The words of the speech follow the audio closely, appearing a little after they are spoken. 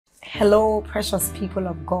Hello, precious people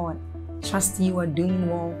of God. Trust you are doing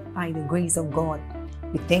well by the grace of God.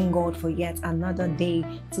 We thank God for yet another day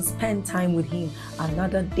to spend time with Him,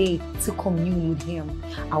 another day to commune with Him.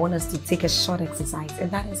 I want us to take a short exercise, and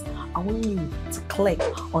that is, I want you to click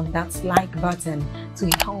on that like button to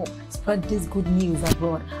help spread this good news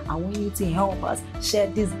abroad. I want you to help us share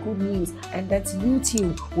this good news, and that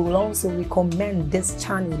YouTube will also recommend this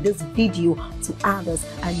channel, this video to others,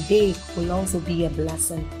 and they will also be a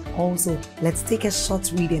blessing. Also, let's take a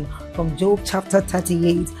short reading from Job chapter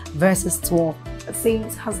 38 verses 12. It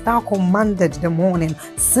says, "Hast thou commanded the morning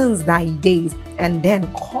since thy days, and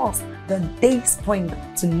then caused the day spring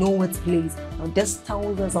to know its place?" Now this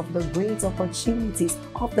tells us of the great opportunities,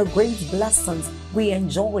 of the great blessings we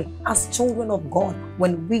enjoy as children of God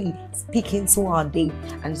when we speak into our day.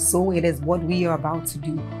 And so it is what we are about to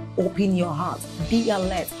do. Open your heart, be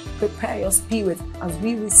alert, prepare your spirit as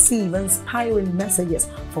we receive inspiring messages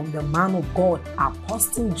from the man of God,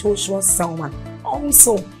 Apostle Joshua Selman.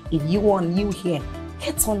 Also, if you are new here,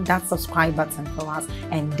 hit on that subscribe button for us,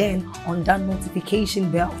 and then on that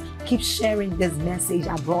notification bell. Keep sharing this message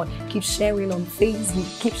abroad. Keep sharing on Facebook.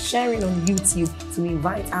 Keep sharing on YouTube to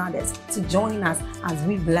invite others to join us as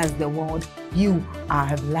we bless the world. You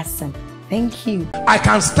are a blessing. Thank you. I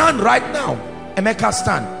can stand right now, Emeka,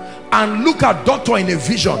 stand and look at Doctor in a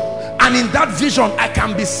vision, and in that vision I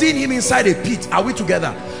can be seeing him inside a pit. Are we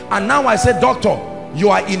together? And now I say, Doctor, you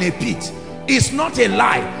are in a pit. It's not a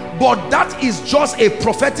lie, but that is just a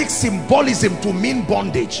prophetic symbolism to mean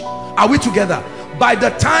bondage. Are we together? By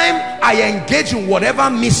the time I engage in whatever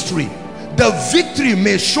mystery, the victory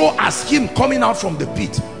may show as him coming out from the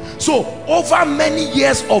pit. So over many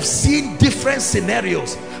years of seeing different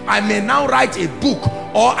scenarios, I may now write a book,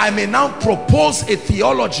 or I may now propose a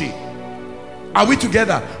theology. Are we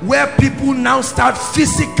together? Where people now start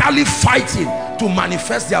physically fighting to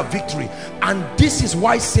manifest their victory. And this is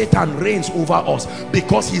why Satan reigns over us,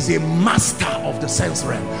 because he's a master of the sense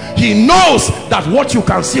realm. He knows that what you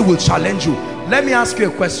can see will challenge you. Let me ask you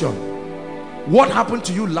a question. What happened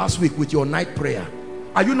to you last week with your night prayer?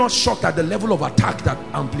 Are you not shocked at the level of attack that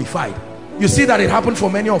amplified? You see that it happened for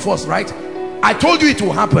many of us, right? I told you it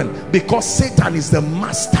will happen, because Satan is the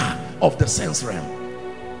master of the sense realm.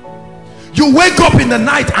 You wake up in the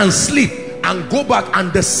night and sleep and go back,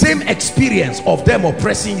 and the same experience of them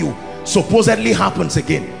oppressing you supposedly happens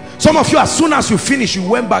again. Some of you, as soon as you finish, you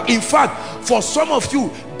went back. In fact, for some of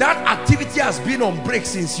you, that activity has been on break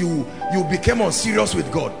since you became unserious with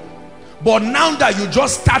God. But now that you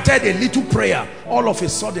just started a little prayer, all of a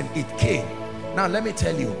sudden it came. Now let me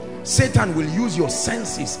tell you, Satan will use your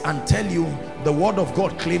senses and tell you the word of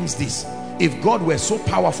God claims this. If God were so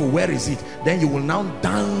powerful, where is it? Then you will now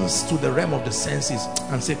dance to the realm of the senses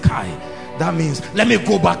and say, Kai, that means let me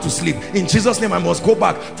go back to sleep. In Jesus' name, I must go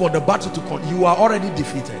back for the battle to come. You are already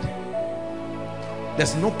defeated.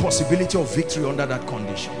 There's no possibility of victory under that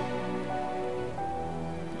condition.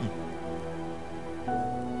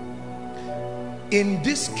 In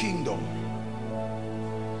this kingdom,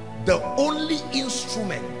 the only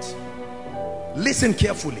instrument, listen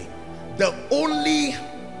carefully,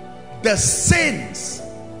 the saints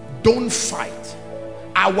don't fight.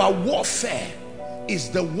 Our warfare is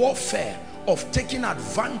the warfare of taking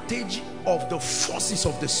advantage of the forces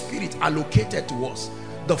of the spirit allocated to us.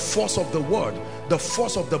 The force of the word, the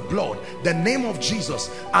force of the blood, the name of Jesus,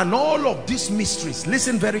 and all of these mysteries.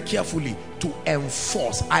 Listen very carefully, to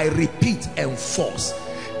enforce. I repeat, enforce.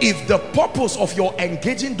 If the purpose of your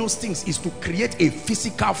engaging those things is to create a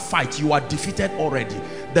physical fight, you are defeated already.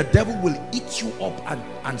 The devil will eat you up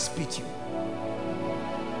and spit you.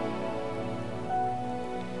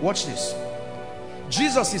 Watch this.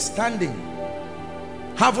 Jesus is standing,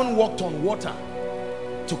 having walked on water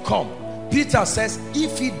to come. Peter says,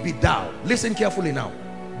 if it be thou, listen carefully now,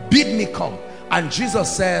 bid me come. And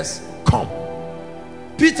Jesus says, come.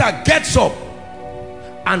 Peter gets up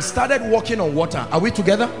and started walking on water. Are we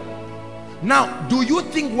together? Now, do you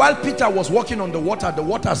think while Peter was walking on the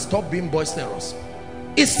water stopped being boisterous?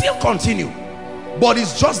 It still continued, but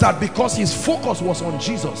it's just that because his focus was on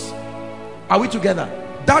Jesus. Are we together?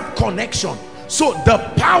 That connection. So the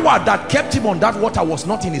power that kept him on that water was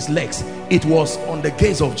not in his legs, it was on the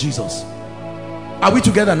gaze of Jesus. Are we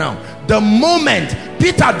together now? The moment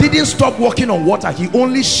Peter didn't stop walking on water, he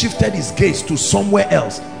only shifted his gaze to somewhere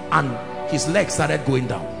else, and his legs started going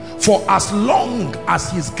down. For as long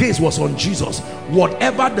as his gaze was on Jesus,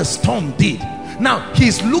 whatever the storm did, now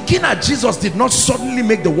his looking at Jesus did not suddenly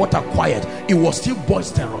make the water quiet. It was still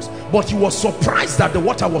boisterous, but he was surprised that the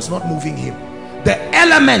water was not moving him. The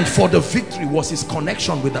element for the victory was his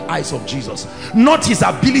connection with the eyes of Jesus, not his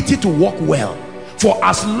ability to walk well. For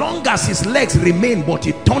as long as his legs remained, but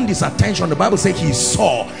he turned his attention, the Bible says he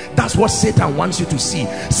saw. That's what Satan wants you to see.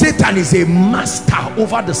 Satan is a master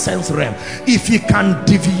over the sense realm. If he can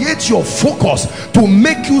deviate your focus to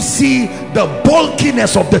make you see the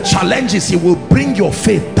bulkiness of the challenges, he will bring your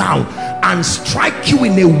faith down and strike you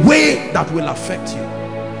in a way that will affect you.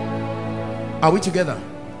 Are we together?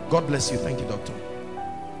 God bless you. Thank you, doctor.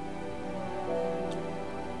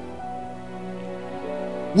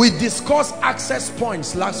 We discussed access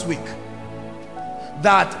points last week,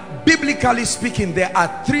 that biblically speaking there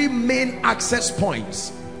are three main access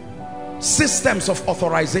points, systems of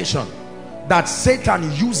authorization that Satan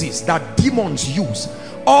uses, that demons use.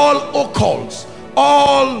 All occults,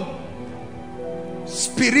 all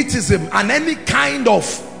spiritism, and any kind of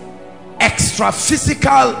extra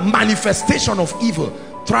physical manifestation of evil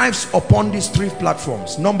thrives upon these three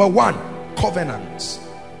platforms. Number one, covenants.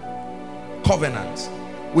 Covenants.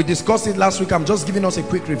 We discussed it last week. I'm just giving us a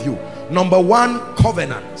quick review. Number one,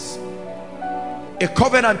 covenants. A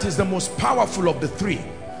covenant is the most powerful of the three,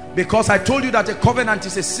 because I told you that a covenant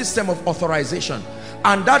is a system of authorization,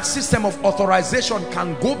 and that system of authorization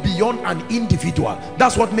can go beyond an individual.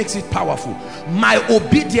 That's what makes it powerful. My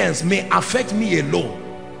obedience may affect me alone.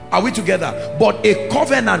 Are we together? But a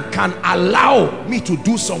covenant can allow me to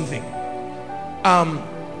do something.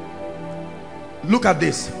 Look at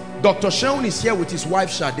this. Dr. Sheon is here with his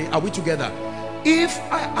wife Shade. Are we together? If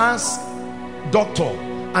I ask doctor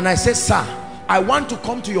and I say, sir, I want to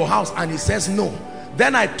come to your house, and he says no,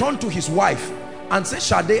 then I turn to his wife and say,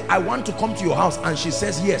 Shade, I want to come to your house, and she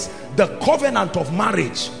says yes. The covenant of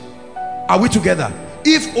marriage, are we together?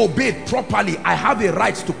 If obeyed properly, I have a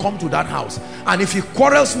right to come to that house. And if he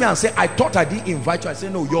quarrels me and say, I thought I didn't invite you, I say,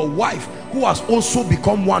 no, your wife, who has also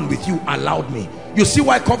become one with you, allowed me. You see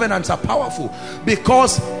why covenants are powerful?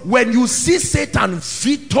 Because when you see Satan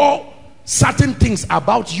veto certain things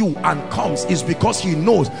about you and comes, is because he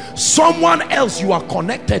knows someone else you are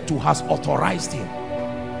connected to has authorized him.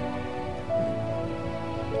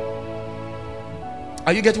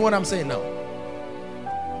 Are you getting what I'm saying now?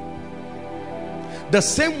 The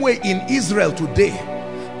same way in Israel today,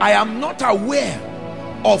 I am not aware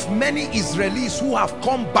of many Israelis who have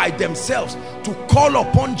come by themselves to call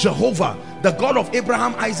upon Jehovah, the God of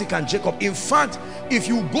Abraham, Isaac, and Jacob. In fact, if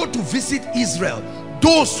you go to visit Israel,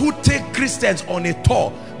 those who take Christians on a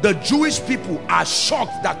tour, the Jewish people are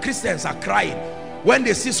shocked that Christians are crying when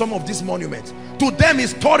they see some of these monuments. To them,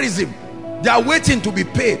 it's tourism. They are waiting to be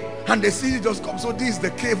paid, and they see it just come. So this is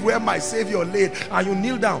the cave where my Savior laid, and you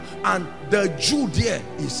kneel down, and the Jew there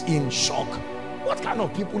is in shock. What kind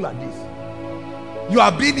of people are these? You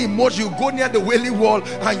are being emotional. You go near the wailing wall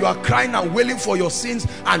and you are crying and wailing for your sins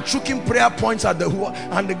and chucking prayer points at the wall,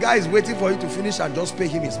 and the guy is waiting for you to finish and just pay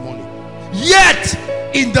him his money. Yet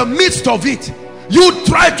in the midst of it, you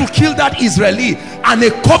try to kill that Israeli, and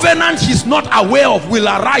a covenant he's not aware of will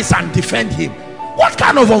arise and defend him. What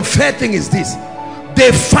kind of unfair thing is this?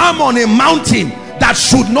 They farm on a mountain that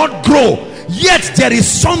should not grow, yet there is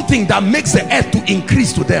something that makes the earth to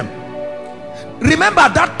increase to them. Remember,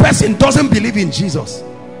 that person doesn't believe in Jesus,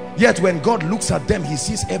 yet when God looks at them, he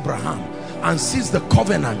sees Abraham and sees the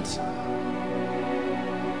covenant.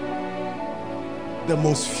 The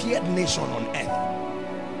most feared nation on earth.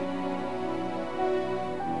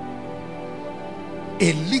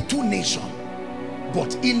 A little nation,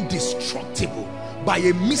 but indestructible by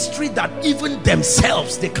a mystery that even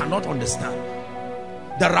themselves they cannot understand.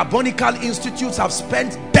 The rabbinical institutes have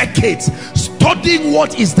spent decades studying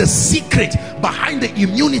what is the secret behind the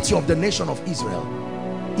immunity of the nation of Israel.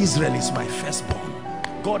 Israel is my firstborn.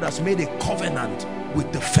 God has made a covenant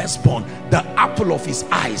with the firstborn, the apple of his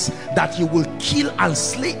eyes, that he will kill and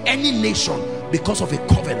slay any nation because of a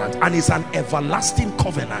covenant, and it's an everlasting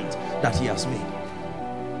covenant that he has made.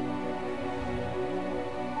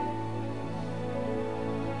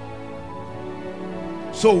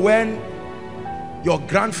 So when your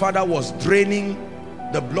grandfather was draining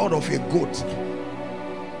the blood of a goat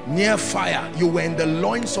near fire, you were in the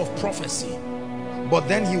loins of prophecy. But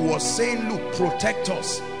then he was saying, look, protect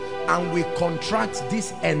us, and we contract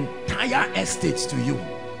this entire estate to you.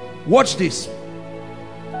 Watch this.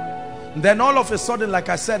 Then all of a sudden, like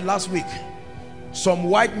I said last week, some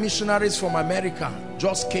white missionaries from America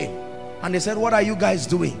just came, and they said, what are you guys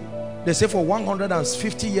doing? They say, for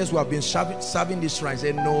 150 years we have been serving this shrine.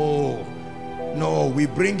 Say, no, we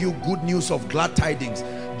bring you good news of glad tidings.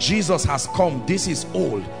 Jesus has come. This is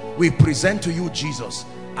old. We present to you Jesus.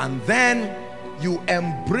 And then you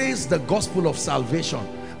embrace the gospel of salvation,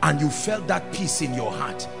 and you felt that peace in your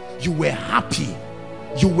heart. You were happy.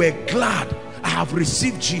 You were glad. I have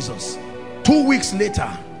received Jesus. 2 weeks later,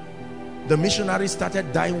 the missionaries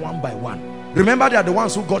started dying one by one. Remember, they are the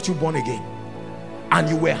ones who got you born again. And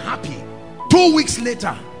you were happy. 2 weeks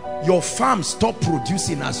later, your farm stopped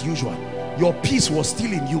producing as usual. Your peace was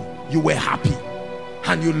still in you. You were happy.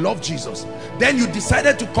 And you loved Jesus. Then you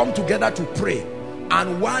decided to come together to pray.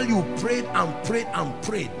 And while you prayed and prayed and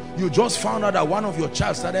prayed, you just found out that one of your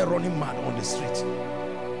child started running mad on the street.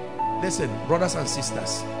 Listen, brothers and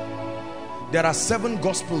sisters, there are 7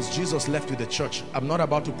 gospels Jesus left with the church. I'm not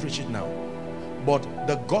about to preach it now. But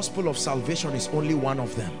the gospel of salvation is only one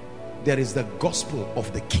of them. There is the gospel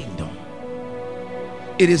of the kingdom.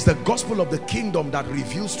 It is the gospel of the kingdom that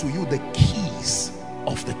reveals to you the keys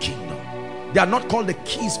of the kingdom. They are not called the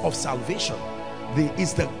keys of salvation.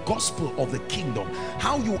 It's the gospel of the kingdom.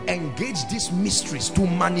 How you engage these mysteries to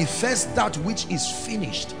manifest that which is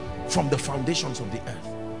finished from the foundations of the earth.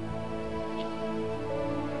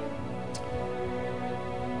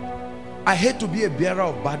 I hate to be a bearer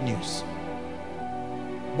of bad news,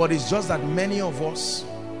 but it's just that many of us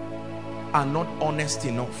are not honest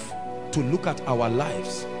enough to look at our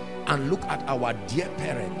lives and look at our dear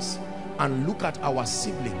parents and look at our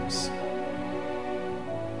siblings.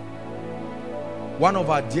 One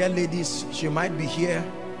of our dear ladies, she might be here.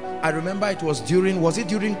 I remember it was during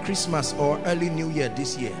Christmas or early New Year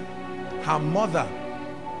this year? Her mother,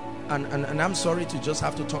 and I'm sorry to just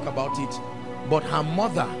have to talk about it, but her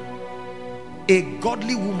mother, a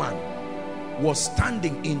godly woman, was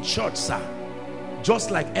standing in church, sir,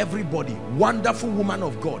 just like everybody, wonderful woman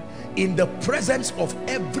of God, in the presence of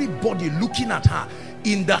everybody looking at her,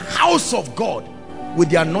 in the house of God,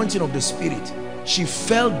 with the anointing of the Spirit. She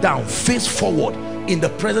fell down face forward in the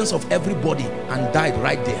presence of everybody and died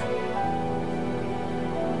right there.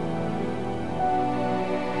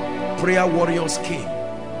 Prayer warriors came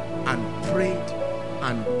and prayed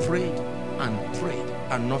and prayed and prayed,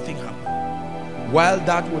 and nothing happened. While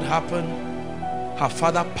that would happen, her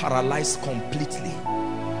father paralyzed completely.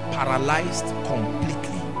 Paralyzed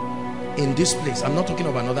completely. In this place, I'm not talking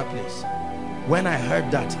of another place. When I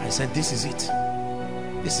heard that, I said, this is it.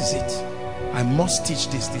 This is it. I must teach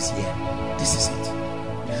this year. This is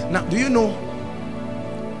it. Now, do you know,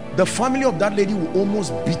 the family of that lady will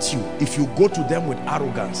almost beat you if you go to them with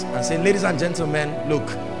arrogance and say, ladies and gentlemen, look,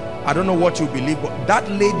 I don't know what you believe, but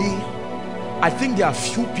that lady, I think there are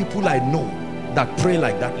few people I know that pray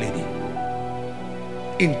like that lady.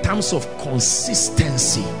 In terms of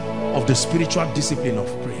consistency of the spiritual discipline of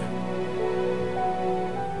prayer.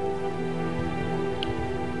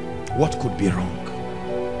 What could be wrong?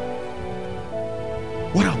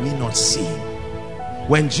 What are we not seeing?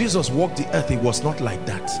 When Jesus walked the earth, it was not like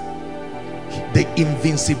that. The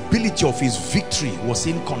invincibility of his victory was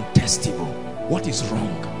incontestable. What is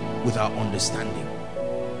wrong with our understanding?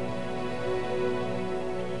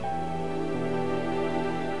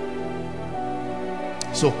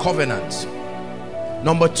 So covenant.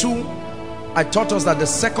 Number 2, I taught us that the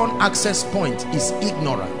second access point is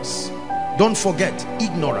ignorance. Don't forget,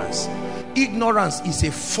 ignorance. Ignorance is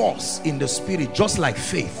a force in the spirit, just like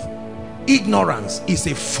faith. Ignorance is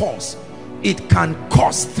a force. It can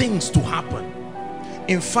cause things to happen.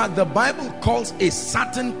 In fact, the Bible calls a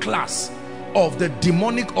certain class of the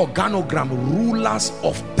demonic organogram rulers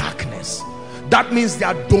of darkness. That means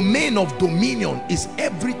their domain of dominion is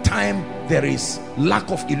every time there is lack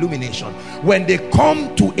of illumination. When they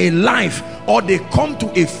come to a life or they come to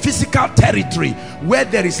a physical territory where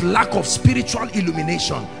there is lack of spiritual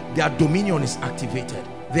illumination, their dominion is activated.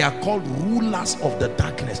 They are called rulers of the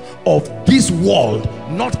darkness of this world,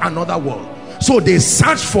 not another world. So they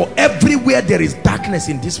search for everywhere there is darkness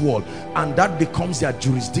in this world, and that becomes their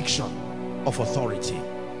jurisdiction of authority.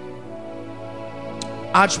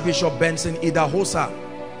 Archbishop Benson Idahosa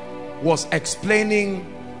was explaining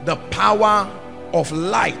the power of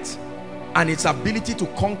light and its ability to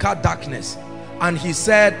conquer darkness, and he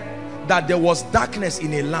said that there was darkness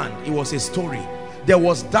in a land. It was a story. There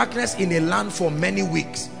was darkness in a land for many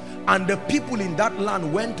weeks, and the people in that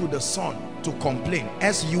land went to the sun to complain,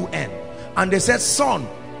 S-U-N, and they said, sun,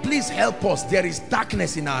 please help us, there is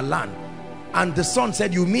darkness in our land. And the sun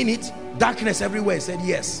said, you mean it? Darkness everywhere? He said,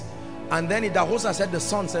 yes. And then Idahosa said, the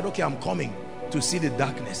sun said, okay, I'm coming to see the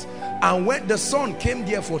darkness. And when the sun came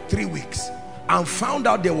there for 3 weeks and found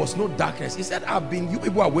out there was no darkness, he said, you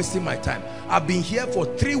people are wasting my time. I've been here for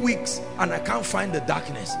 3 weeks and I can't find the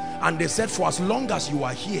darkness. And they said, for as long as you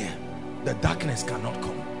are here, the darkness cannot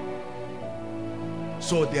come.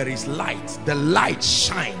 So there is light. The light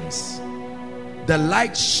shines. The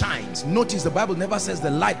light shines. Notice the Bible never says the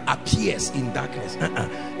light appears in darkness.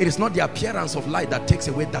 It is not the appearance of light that takes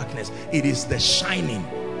away darkness. It is the shining.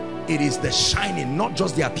 It is the shining, not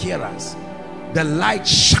just the appearance. The light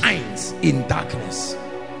shines in darkness.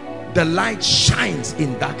 The light shines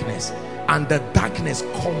in darkness, and the darkness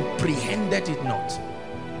comprehended it not.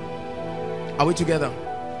 Are we together?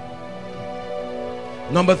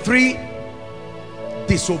 Number 3,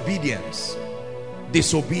 disobedience.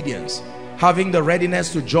 Disobedience. Having the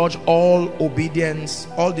readiness to judge all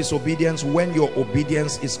disobedience when your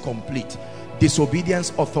obedience is complete.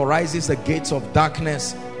 Disobedience authorizes the gates of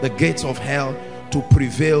darkness, the gates of hell, to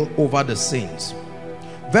prevail over the saints.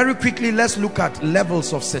 Very quickly, let's look at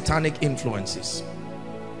levels of satanic influences.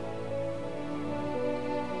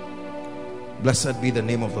 Blessed be the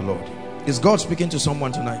name of the Lord. Is God speaking to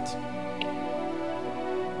someone tonight?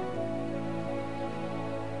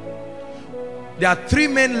 There are 3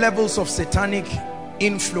 main levels of satanic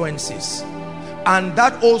influences, and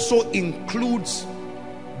that also includes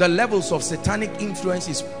the levels of satanic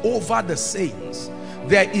influences over the saints.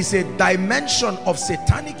 There is a dimension of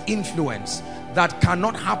satanic influence that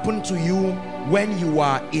cannot happen to you when you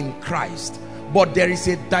are in Christ, but there is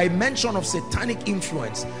a dimension of satanic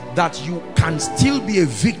influence that you can still be a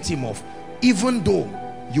victim of even though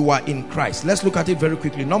you are in Christ. Let's look at it very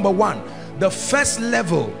quickly. Number 1, the first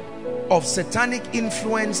level of satanic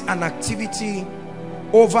influence and activity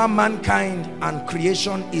over mankind and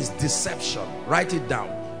creation is deception. Write it down.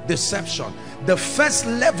 Deception. The first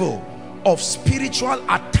level of spiritual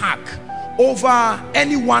attack over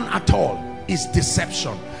anyone at all is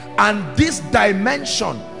deception, and this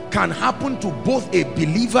dimension can happen to both a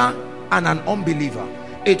believer and an unbeliever.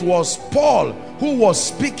 It was Paul who was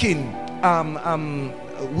speaking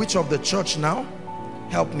which of the church now?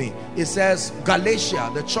 Help me. It says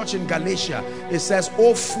Galatia, the church in Galatia. It says,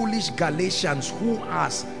 "Oh foolish Galatians, who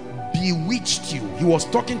has bewitched you?" He was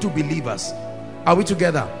talking to believers. Are we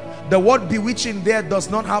together? The word bewitching there does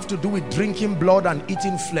not have to do with drinking blood and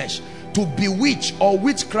eating flesh. To bewitch or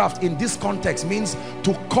witchcraft in this context means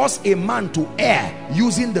to cause a man to err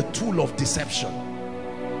using the tool of deception.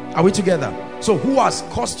 Are we together? So who has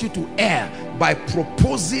caused you to err by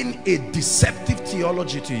proposing a deceptive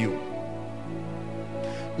theology to you?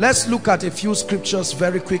 Let's look at a few scriptures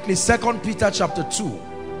very quickly. 2 Peter chapter 2.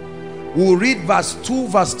 We'll read verse 2,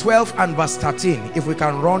 verse 12 and verse 13 if we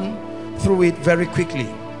can run through it very quickly.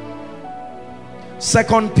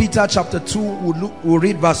 2 Peter chapter 2, we'll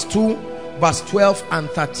read verse 2, verse 12 and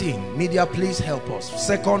 13. Media, please help us.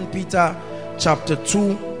 2 Peter chapter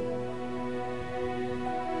 2.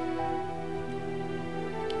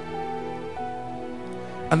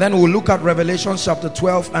 And then we'll look at Revelation chapter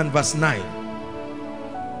 12 and verse 9.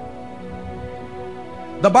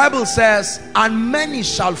 The Bible says, "And many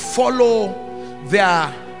shall follow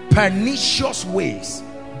their pernicious ways,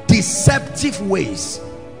 deceptive ways,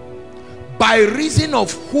 by reason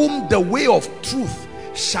of whom the way of truth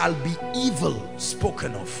shall be evil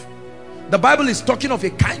spoken of." The Bible is talking of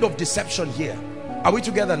a kind of deception here. Are we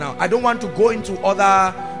together now? I don't want to go into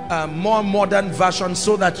other more modern versions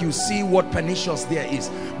so that you see what pernicious there is,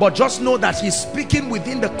 but just know that he's speaking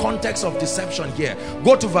within the context of deception here.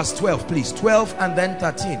 Go to verse 12 please, 12 and then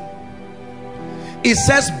 13. It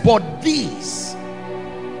says, "But these,"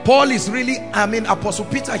 Paul is really, Apostle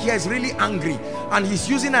Peter here is really angry, and he's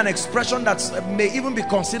using an expression that may even be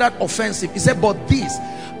considered offensive. He said, "But these,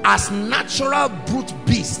 as natural brute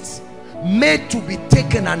beasts, made to be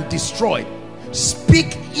taken and destroyed,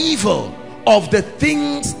 speak evil of the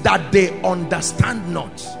things that they understand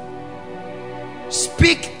not."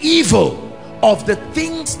 Speak evil of the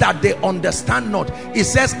things that they understand not. It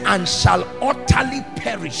says, "and shall utterly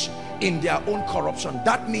perish in their own corruption."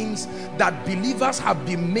 That means that believers have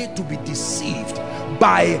been made to be deceived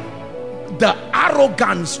by the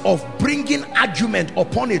arrogance of bringing argument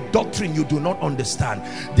upon a doctrine you do not understand.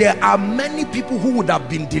 There are many people who would have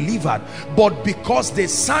been delivered, but because they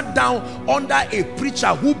sat down under a preacher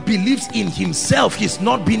who believes in himself, he's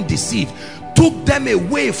not being deceived, took them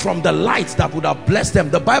away from the light that would have blessed them.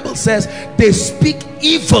 The Bible says they speak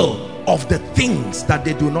evil of the things that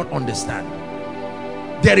they do not understand.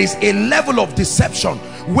 There is a level of deception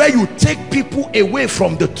where you take people away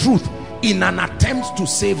from the truth in an attempt to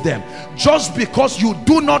save them, just because you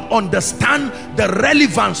do not understand the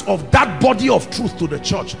relevance of that body of truth to the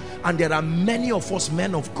church. And there are many of us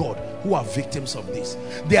men of God who are victims of this.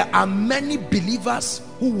 There are many believers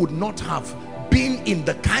who would not have been in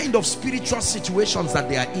the kind of spiritual situations that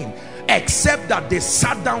they are in, except that they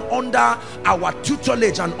sat down under our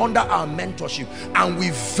tutelage and under our mentorship, and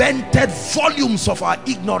we vented volumes of our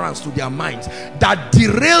ignorance to their minds that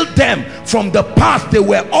derailed them from the path they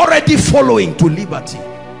were already following to liberty.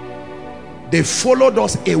 They followed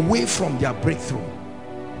us away from their breakthrough.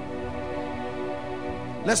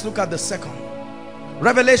 Let's look at the second.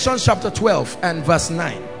 Revelation chapter 12 and verse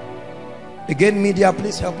 9. Again, media,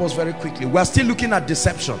 please help us very quickly. We're still looking at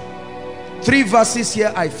deception. 3 verses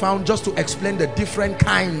here I found just to explain the different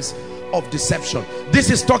kinds of deception. This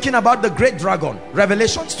is talking about the great dragon,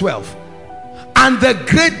 Revelation 12. And the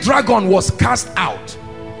great dragon was cast out,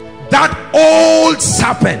 that old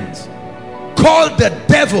serpent called the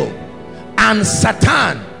devil and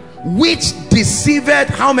Satan, which deceived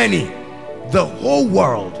how many? The whole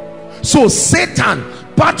world. So Satan,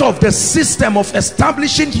 part of the system of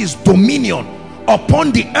establishing his dominion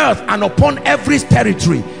upon the earth and upon every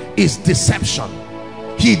territory, is deception.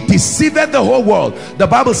 He deceived the whole world. The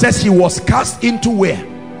Bible says he was cast into where?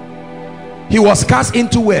 He was cast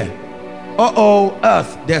into where?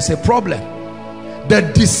 Earth, there's a problem. The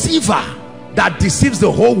deceiver that deceives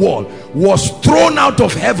the whole world was thrown out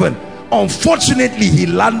of heaven. Unfortunately, he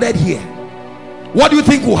landed here. What do you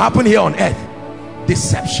think will happen here on earth?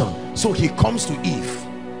 Deception. So he comes to Eve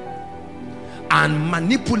and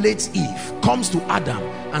manipulates Eve, comes to Adam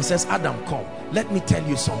and says, Adam, come, let me tell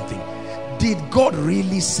you something. Did God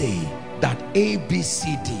really say that A, B,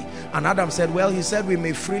 C, D? And Adam said, well, he said we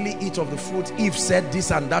may freely eat of the fruit. Eve said this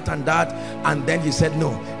and that and that. And then he said,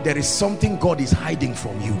 no, there is something God is hiding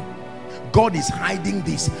from you. God is hiding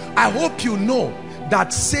this. I hope you know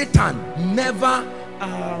that Satan never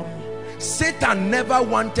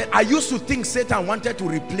wanted, I used to think Satan wanted to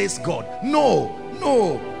replace God. No.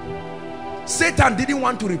 Satan didn't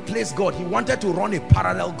want to replace God. He wanted to run a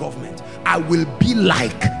parallel government. I will be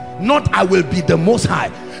like, not I will be the Most High.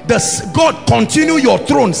 God, continue your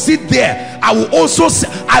throne, sit there. I will also,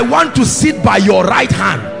 I want to sit by your right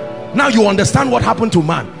hand. Now you understand what happened to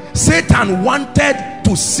man. Satan wanted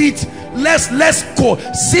to sit. Let's go.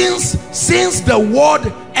 Since the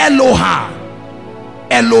word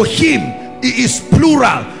Elohim is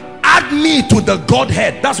plural, add me to the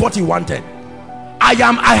Godhead. That's what he wanted.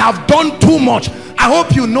 I have done too much. I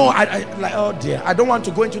hope you know, like, oh dear, I don't want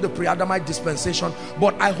to go into the pre-Adamite dispensation,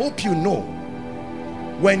 but I hope you know,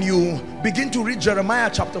 when you begin to read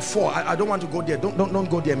Jeremiah chapter 4, I don't want to go there, don't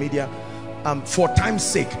go there, media, for time's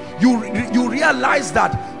sake, you realize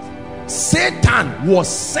that Satan was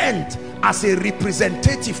sent as a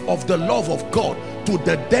representative of the love of God to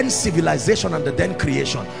the then civilization and the then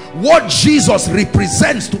creation. What Jesus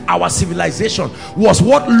represents to our civilization was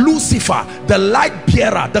what Lucifer, the light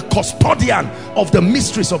bearer, the custodian of the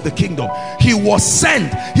mysteries of the kingdom, he was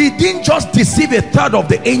sent. He didn't just deceive a third of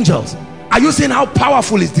the angels. Are you seeing how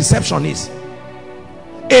powerful his deception is?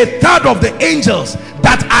 A third of the angels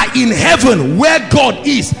that are in heaven where God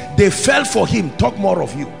is, they fell for him. Talk more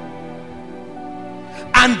of you.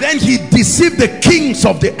 And then he deceived the kings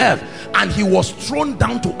of the earth, and he was thrown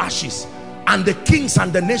down to ashes. And the kings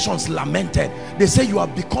and the nations lamented. They say, you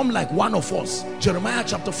have become like one of us. Jeremiah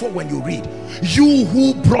chapter 4, when you read, you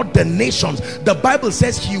who brought the nations, the Bible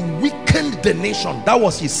says he weakened the nation. That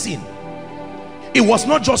was his sin. It was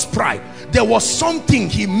not just pride. There was something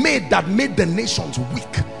he made that made the nations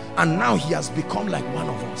weak, and now he has become like one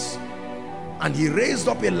of us. And he raised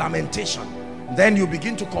up a lamentation. Then you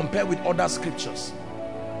begin to compare with other scriptures.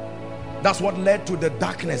 That's what led to the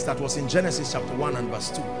darkness that was in Genesis chapter 1 and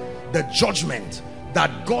verse 2. The judgment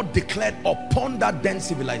that God declared upon that then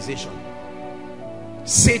civilization.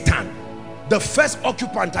 Satan, the first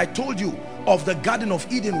occupant, I told you, of the Garden of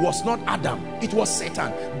Eden was not Adam, it was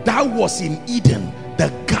Satan. That was in Eden,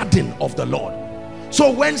 the garden of the Lord.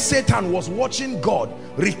 So when Satan was watching God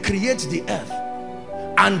recreate the earth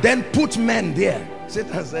and then put men there,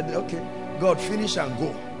 Satan said, okay, God, finish and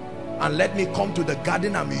go, and let me come to the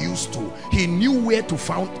garden I'm used to. He knew where to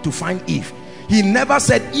find Eve. He never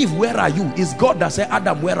said, Eve, where are you? It's God that said,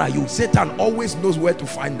 Adam, where are you? Satan always knows where to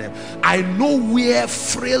find them. I know where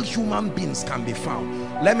frail human beings can be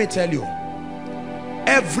found. Let me tell you,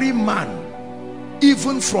 every man,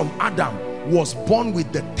 even from Adam, was born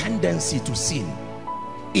with the tendency to sin.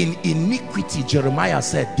 In iniquity, Jeremiah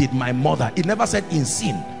said, did my mother. It never said in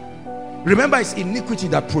sin. Remember, it's iniquity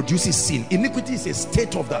that produces sin. Iniquity is a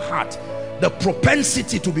state of the heart, the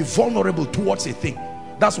propensity to be vulnerable towards a thing.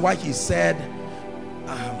 That's why he said,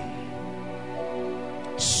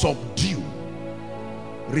 subdue,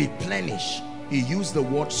 replenish. He used the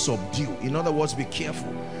word subdue. In other words, be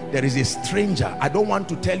careful. There is a stranger. I don't want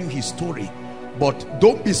to tell you his story, but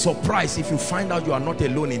don't be surprised if you find out you are not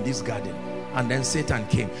alone in this garden. And then Satan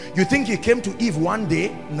came. You think he came to Eve one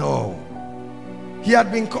day? No. He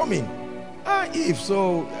had been coming. Eve,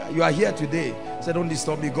 so you are here today. Say, don't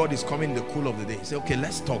disturb me, God is coming in the cool of the day. Say, okay,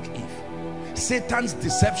 let's talk, Eve. Satan's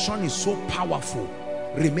deception is so powerful.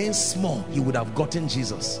 Remain small, he would have gotten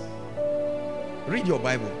Jesus. Read your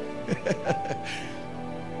Bible.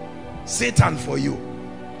 Satan for you.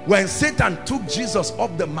 When Satan took Jesus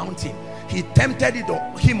up the mountain, he tempted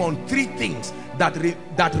him on 3 things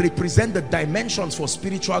that represent the dimensions for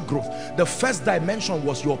spiritual growth. The first dimension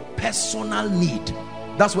was your personal need.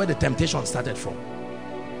 That's where the temptation started from.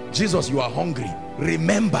 Jesus, you are hungry.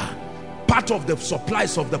 Remember, part of the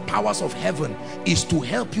supplies of the powers of heaven is to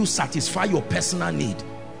help you satisfy your personal need.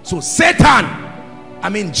 So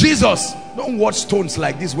Jesus, don't watch stones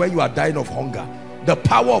like this where you are dying of hunger. The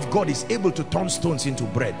power of God is able to turn stones into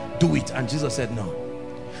bread. Do it. And Jesus said no.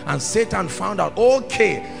 And Satan found out,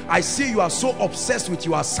 okay, I see you are so obsessed with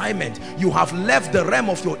your assignment. You have left the realm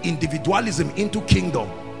of your individualism into kingdom.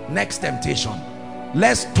 Next temptation.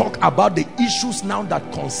 Let's talk about the issues now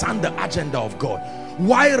that concern the agenda of God.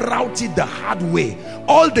 Why route it the hard way?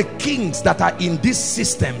 All the kings that are in these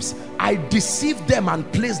systems, I deceived them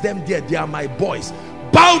and placed them there. They are my boys.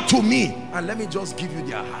 Bow to me and let me just give you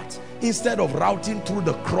their heart, instead of routing through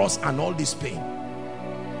the cross and all this pain.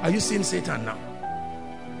 Are you seeing Satan now?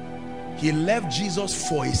 He left Jesus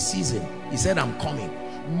for a season. He said, I'm coming.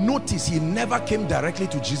 Notice he never came directly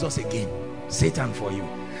to Jesus again. Satan for you.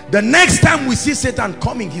 The next time we see Satan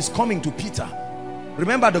coming, he's coming to Peter.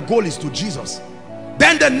 Remember, the goal is to Jesus.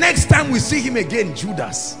 Then the next time we see him again,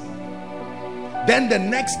 Judas. Then the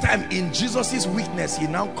next time, in Jesus's weakness, he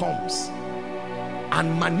now comes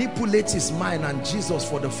and manipulates his mind, and Jesus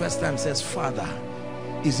for the first time says, Father,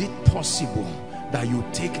 is it possible that you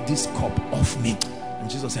take this cup off me? And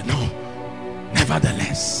Jesus said, no,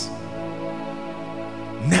 nevertheless,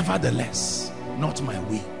 not my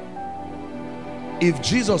will. If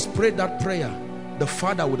Jesus prayed that prayer, the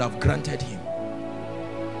Father would have granted him.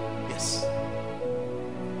 Yes,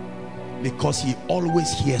 because he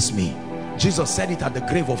always hears me. Jesus said it at the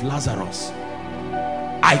grave of Lazarus.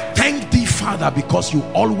 I thank thee, Father, because you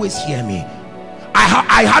always hear me.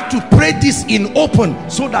 I had to pray this in open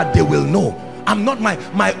so that they will know. I'm not, my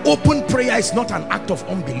open prayer is not an act of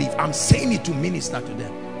unbelief. I'm saying it to minister to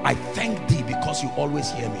them. I thank thee because you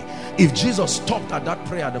always hear me. If Jesus stopped at that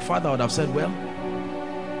prayer, the Father would have said, well,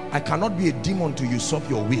 I cannot be a demon to usurp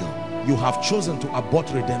your will. You have chosen to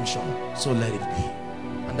abort redemption, so let it be.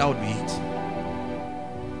 And that would be it.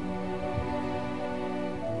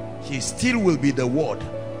 He still will be the word,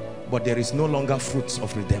 but there is no longer fruits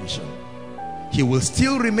of redemption. He will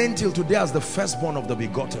still remain till today as the firstborn of the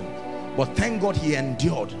begotten. But thank God he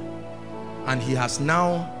endured, and he has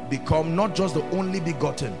now become not just the only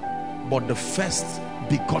begotten, but the first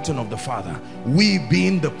begotten of the Father, we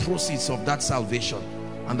being the proceeds of that salvation.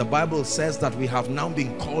 And the Bible says that we have now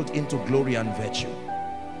been called into glory and virtue.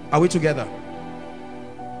 Are we together?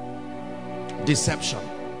 Deception.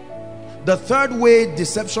 The third way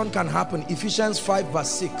deception can happen, Ephesians 5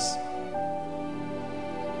 verse 6.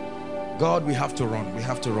 God, we have to run. We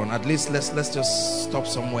have to run. At least let's just stop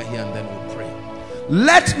somewhere here and then we'll pray.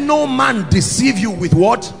 Let no man deceive you with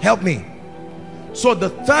what? Help me. So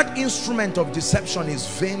the third instrument of deception is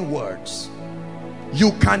vain words.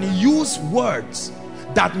 You can use words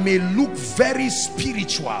that may look very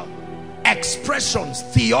spiritual, expressions,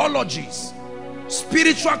 theologies,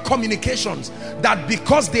 spiritual communications, that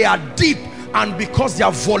because they are deep and because they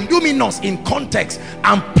are voluminous in context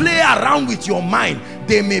and play around with your mind,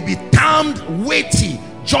 they may be termed weighty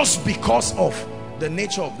just because of the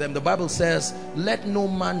nature of them. The Bible says, let no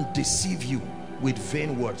man deceive you with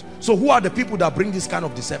vain words. So who are the people that bring this kind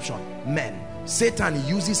of deception? Men. Satan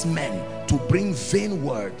uses men to bring vain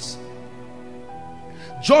words.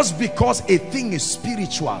 Just because a thing is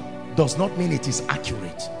spiritual does not mean it is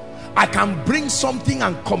accurate. I can bring something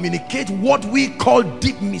and communicate what we call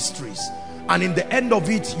deep mysteries, and in the end of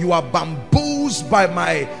it you are bamboozled by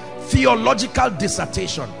my theological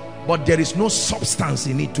dissertation, but there is no substance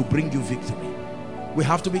in it to bring you victory. We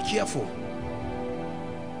have to be careful.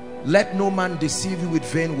 Let no man deceive you with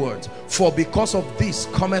vain words, for because of this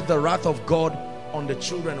cometh the wrath of God on the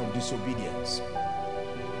children of disobedience.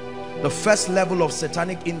 The first level of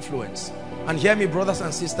satanic influence. And hear me, brothers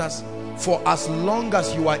and sisters, for as long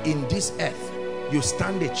as you are in this earth, you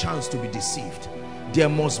stand a chance to be deceived. There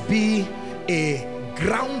must be a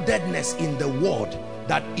groundedness in the word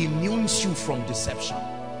that immunes you from deception.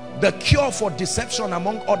 The cure for deception,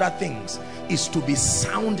 among other things, is to be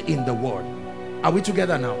sound in the word. Are we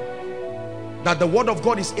together now? That the word of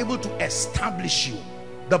God is able to establish you.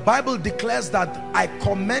 The Bible declares that I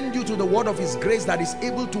commend you to the word of his grace that is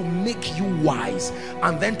able to make you wise,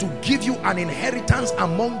 and then to give you an inheritance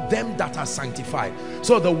among them that are sanctified.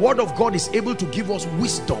 So the word of God is able to give us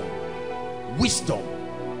wisdom. Wisdom.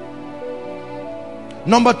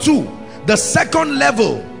 Number two, the second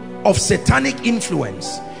level of satanic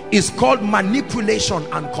influence is called manipulation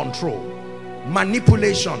and control.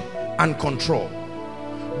 Manipulation and control.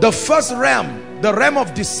 The first realm, the realm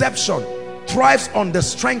of deception, thrives on the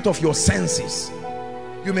strength of your senses.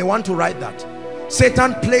 You may want to write that.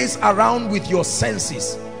 Satan plays around with your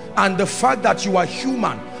senses, and the fact that you are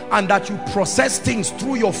human and that you process things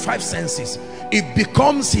through your five senses, it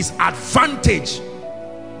becomes his advantage.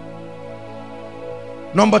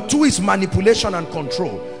 Number two is manipulation and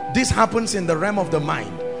control. This happens in the realm of the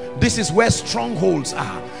mind. This is where strongholds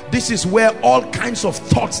are. This is where all kinds of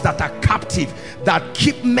thoughts that are captive, that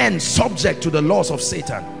keep men subject to the laws of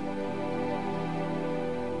Satan.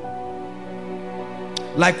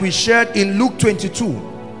 Like we shared in Luke 22.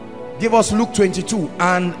 Give us Luke 22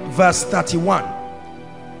 and verse 31.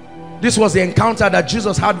 This was the encounter that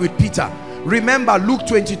Jesus had with Peter. Remember Luke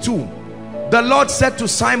 22. The Lord said to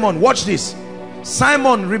Simon, watch this.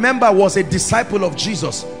 Simon, remember, was a disciple of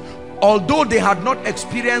Jesus. Although they had not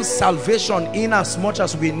experienced salvation in as much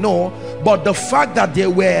as we know, but the fact that they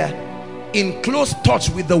were in close touch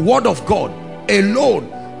with the word of God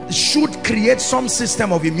alone should create some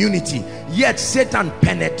system of immunity. Yet Satan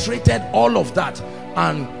penetrated all of that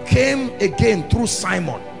and came again through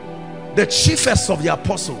Simon, the chiefest of the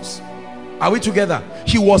apostles. Are we together?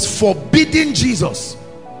 He was forbidding Jesus,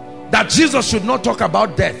 that Jesus should not talk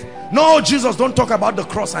about death. No, Jesus, don't talk about the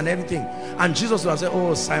cross and everything. And Jesus was saying,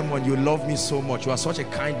 oh Simon, you love me so much, you are such a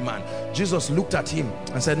kind man. Jesus looked at him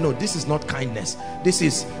and said, no, this is not kindness. This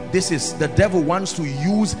is the devil wants to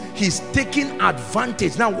use, he's taking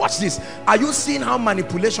advantage. Now watch this. Are you seeing how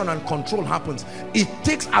manipulation and control happens? It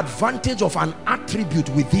takes advantage of an attribute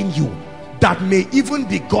within you that may even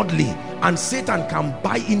be godly, and Satan can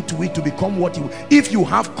buy into it to become what you. If you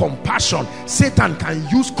have compassion, Satan can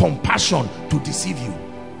use compassion to deceive you.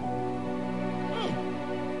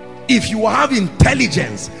 If you have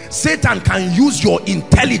intelligence, Satan can use your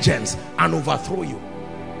intelligence and overthrow you.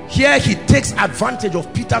 Here he takes advantage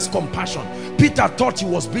of Peter's compassion. Peter thought he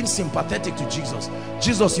was being sympathetic to Jesus.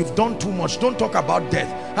 Jesus, you've done too much. Don't talk about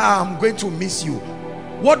death. I'm going to miss you.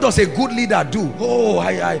 What does a good leader do? Oh,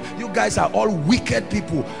 you guys are all wicked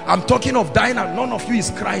people. I'm talking of dying and none of you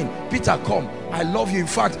is crying. Peter, come. I love you. In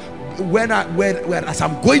fact, as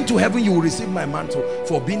I'm going to heaven, you will receive my mantle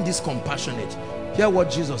for being this compassionate. Hear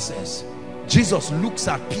what Jesus says. Jesus looks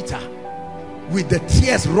at Peter with the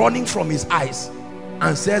tears running from his eyes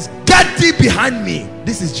and says, get thee behind me.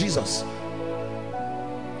 This is Jesus.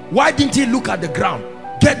 Why didn't he look at the ground?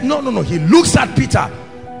 No. He looks at Peter.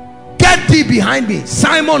 Get thee behind me.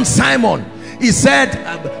 Simon, Simon. He said,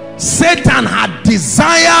 Satan had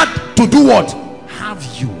desired to do what? Have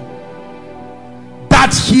you.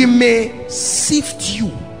 That he may sift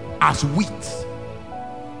you as wheat.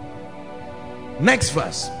 Next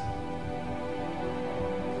verse.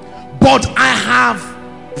 But I have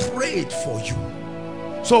prayed for you.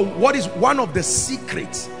 So what is one of the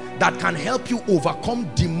secrets that can help you overcome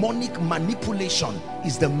demonic manipulation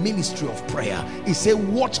is the ministry of prayer. He said,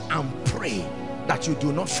 watch and pray that you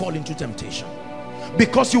do not fall into temptation.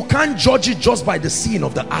 Because you can't judge it just by the seeing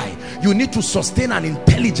of the eye. You need to sustain an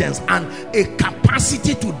intelligence and a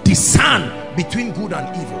capacity to discern between good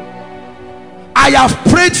and evil. I have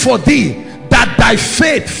prayed for thee, that thy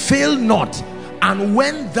faith fail not, and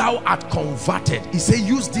when thou art converted, he said,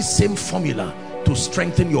 use this same formula to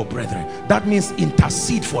strengthen your brethren. That means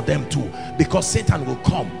intercede for them too, because Satan will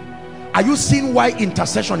come. Are you seeing why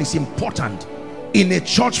intercession is important in a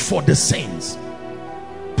church for the saints?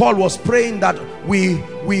 Paul was praying that we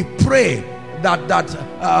pray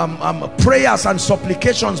that prayers and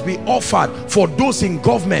supplications be offered for those in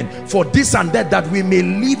government, for this and that we may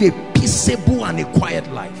live a peaceable and a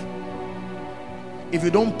quiet life. If you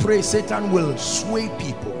don't pray, Satan will sway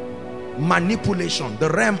people. Manipulation, the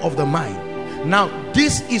realm of the mind. Now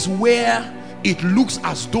this is where it looks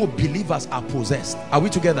as though believers are possessed. Are we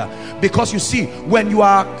together? Because you see, when you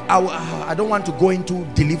are, I don't want to go into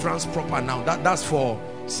deliverance proper now, that's for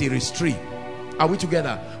series 3. Are we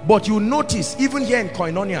together? But you notice even here in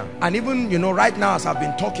Koinonia, and even right now as I've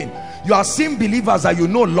been talking, you are seeing believers that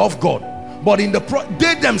love God, but in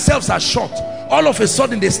they themselves are shocked. All of a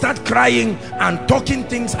sudden they start crying and talking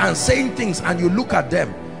things and saying things, and you look at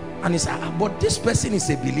them and it's but this person is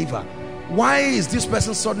a believer. Why is this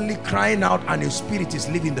person suddenly crying out and a spirit is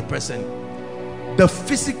leaving the person? The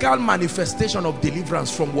physical manifestation of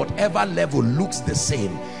deliverance from whatever level looks the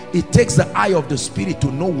same. It takes the eye of the spirit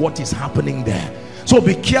to know what is happening there. So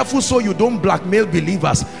be careful so you don't blackmail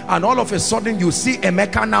believers, and all of a sudden you see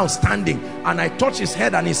Emeka now standing, and I touch his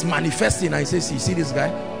head and he's manifesting, and I say, you see this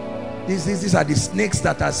guy? These are the snakes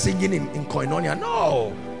that are singing in Koinonia.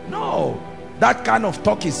 No. That kind of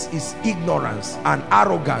talk is ignorance and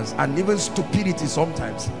arrogance and even stupidity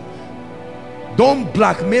sometimes. Don't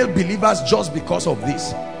blackmail believers just because of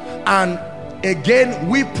this. And again,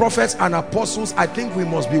 we prophets and apostles, I think we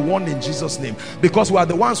must be warned in Jesus' name, because we are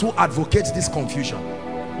the ones who advocate this confusion.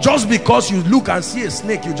 Just because you look and see a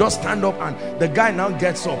snake, you just stand up, and the guy now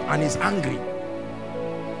gets up and is angry.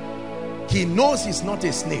 He knows he's not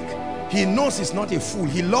a snake. He knows he's not a fool.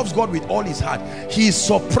 He loves God with all his heart. He is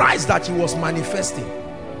surprised that he was manifesting,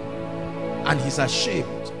 and he's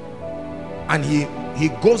ashamed, and he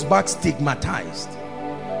goes back stigmatized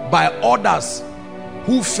by others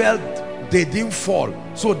who felt they didn't fall.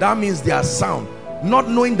 So that means they are sound, not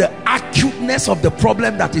knowing the acuteness of the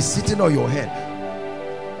problem that is sitting on your head.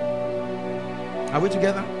 Are we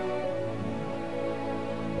together?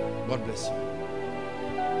 God bless you.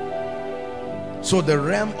 So the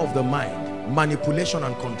realm of the mind, manipulation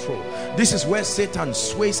and control. This is where Satan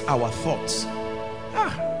sways our thoughts.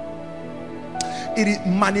 It is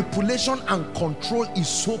manipulation and control is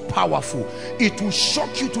so powerful. It will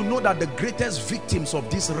shock you to know that the greatest victims of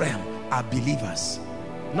this realm are believers,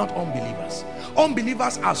 not unbelievers.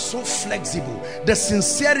 Unbelievers are so flexible. The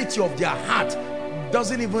sincerity of their heart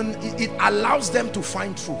doesn't even, it allows them to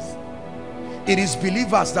find truth. It is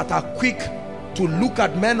believers that are quick to look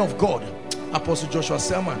at men of God. Apostle Joshua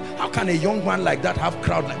Selman, how can a young man like that have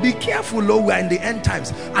crowd? Like, be careful, Lord, we are in the end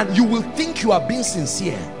times, and you will think you are being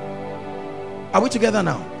sincere. Are we together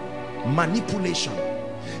now? Manipulation.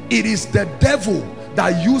 It is the devil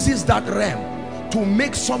that uses that realm to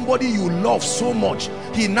make somebody you love so much.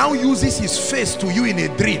 He now uses his face to you in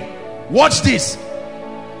a dream. Watch this.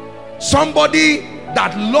 Somebody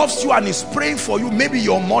that loves you and is praying for you, maybe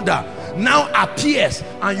your mother, now appears,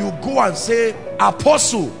 and you go and say,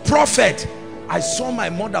 apostle, prophet, I saw my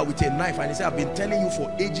mother with a knife, and he said, I've been telling you for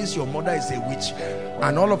ages your mother is a witch.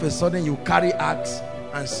 And all of a sudden you carry axe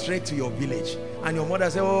and straight to your village, and your mother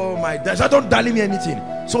said, oh my dad, I don't tell me anything.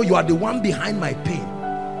 So you are the one behind my pain.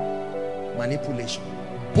 Manipulation.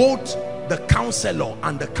 Both the counselor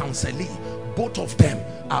and the counselee, both of them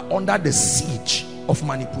are under the siege of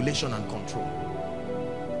manipulation and control.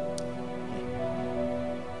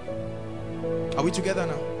 Are we together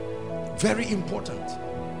now? Very important.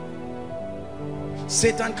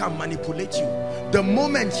 Satan can manipulate you. The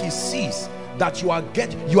moment he sees that you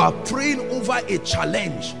are praying over a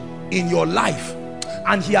challenge in your life,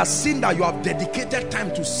 and he has seen that you have dedicated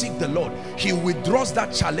time to seek the Lord, he withdraws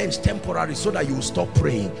that challenge temporarily so that you will stop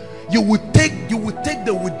praying. You will take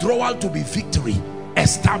the withdrawal to be victory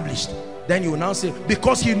established. Then you will now say,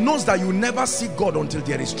 because he knows that you never seek God until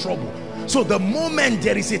there is trouble. So the moment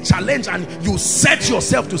there is a challenge and you set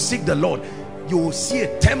yourself to seek the Lord, you will see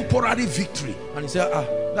a temporary victory, and you say,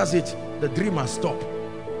 that's it, the dream has stopped.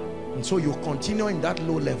 And so you continue in that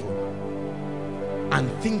low level and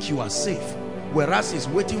think you are safe, whereas he's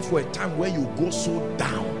waiting for a time where you go so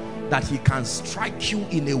down that he can strike you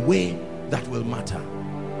in a way that will matter.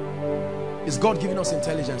 Is God giving us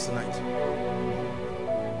intelligence tonight?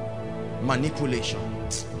 Manipulation.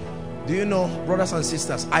 Do you know, brothers and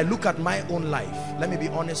sisters, I look at my own life. Let me be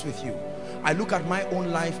honest with you. I look at my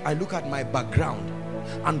own life, I look at my background,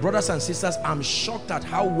 and brothers and sisters, I'm shocked at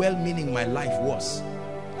how well-meaning my life was,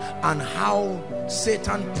 and how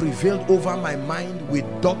Satan prevailed over my mind with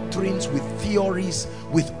doctrines, with theories,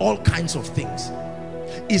 with all kinds of things.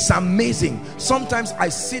 It's amazing. Sometimes I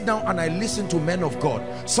sit down and I listen to men of God.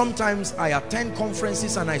 Sometimes I attend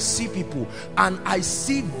conferences and I see people, and I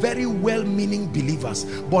see very well-meaning believers,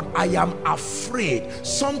 but I am afraid,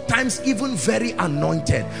 sometimes even very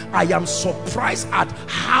anointed. I am surprised at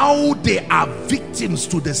how they are victims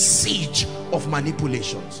to the siege of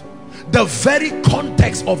manipulations. The very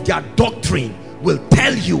context of their doctrine will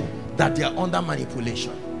tell you that they are under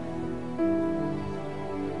manipulation.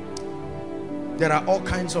 There are all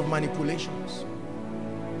kinds of manipulations.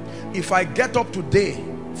 If I get up today,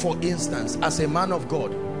 for instance, as a man of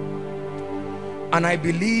God, and I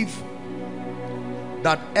believe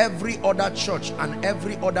that every other church and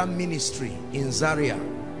every other ministry in Zaria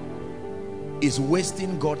is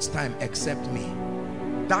wasting God's time except me,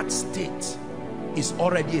 that state is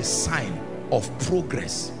already a sign of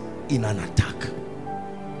progress in an attack.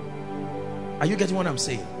 Are you getting what I'm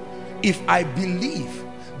saying? If I believe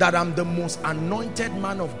that I'm the most anointed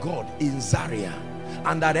man of God in Zaria,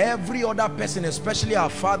 and that every other person, especially our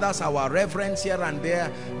fathers, our reverends here and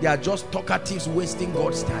there, they are just talkatives wasting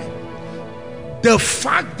God's time, the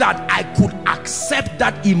fact that I could accept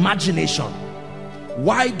that imagination,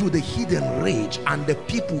 why do the hidden rage and the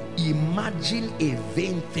people imagine a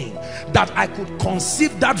vain thing? That I could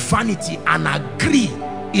conceive that vanity and agree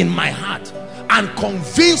in my heart and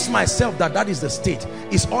convince myself that that is the state,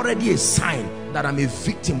 is already a sign that I'm a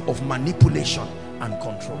victim of manipulation and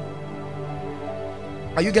control.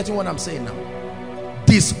 Are you getting what I'm saying now?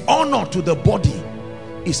 Dishonor to the body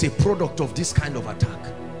is a product of this kind of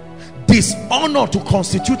attack. Dishonor to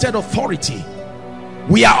constituted authority.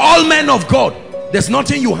 We are all men of God. There's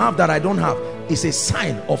nothing you have that I don't have. It's a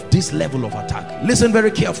sign of this level of attack. Listen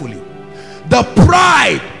very carefully. The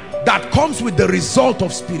pride that comes with the result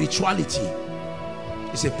of spirituality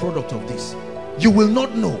is a product of this. You will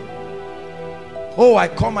not know. Oh, I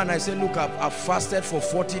come and I say, look, I've fasted for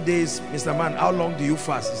 40 days. Mr. Man, how long do you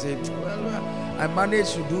fast? He said, well, I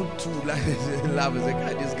managed to do 2. Laugh.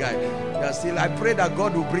 This guy, you're still, I pray that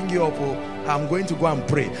God will bring you up. Oh, I'm going to go and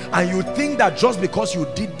pray. And you think that just because you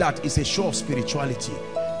did that is a show of spirituality.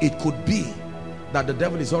 It could be that the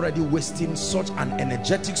devil is already wasting such an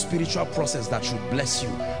energetic spiritual process that should bless you,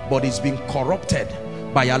 but it's been corrupted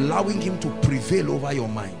by allowing him to prevail over your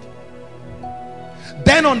mind.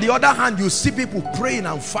 Then on the other hand, you see people praying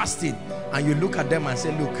and fasting, and you look at them and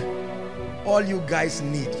say, look, all you guys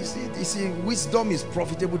need, you see, wisdom is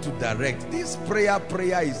profitable to direct. This prayer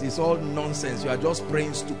is all nonsense. You are just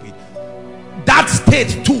praying stupid. That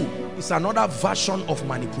state too is another version of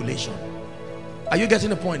manipulation. Are you getting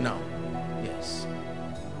the point now? Yes.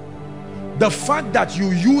 The fact that you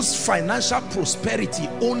use financial prosperity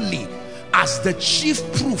only as the chief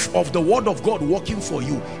proof of the word of God working for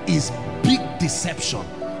you is big deception.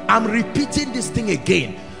 I'm repeating this thing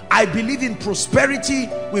again. I believe in prosperity.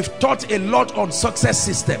 We've taught a lot on success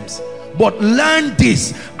systems, but learn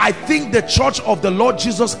this. I think the church of the Lord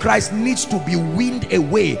Jesus Christ needs to be weaned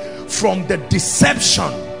away from the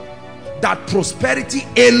deception that prosperity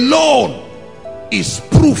alone is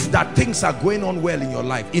proof that things are going on well in your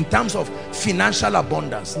life in terms of financial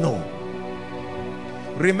abundance. No.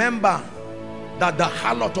 Remember that the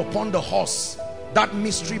harlot upon the horse, that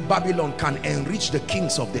mystery Babylon, can enrich the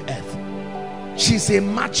kings of the earth. She's a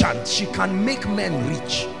merchant. She can make men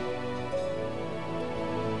rich.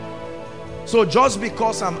 So just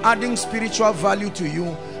because I'm adding spiritual value to you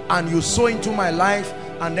and you sow into my life,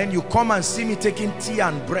 and then you come and see me taking tea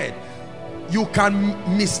and bread, you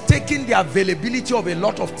can mistaken the availability of a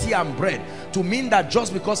lot of tea and bread to mean that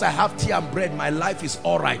just because I have tea and bread, my life is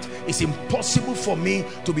all right. It's impossible for me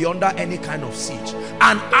to be under any kind of siege.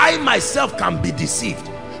 And I myself can be deceived,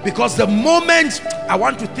 because the moment I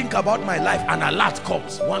want to think about my life, an alert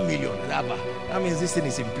comes, 1 million. That means this thing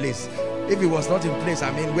is in place. If it was not in place,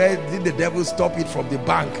 I mean, where did the devil stop it from the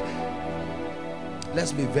bank?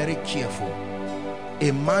 Let's be very careful.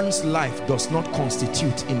 A man's life does not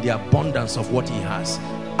constitute in the abundance of what he has.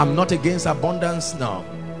 I'm not against abundance now.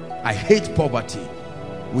 I hate poverty.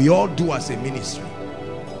 We all do as a ministry.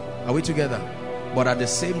 Are we together? But at the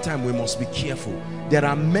same time, we must be careful. There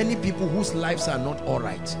are many people whose lives are not all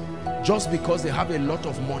right. Just because they have a lot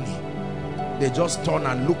of money, they just turn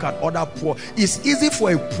and look at other poor. It's easy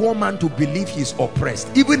for a poor man to believe he's oppressed.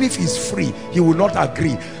 Even if he's free, he will not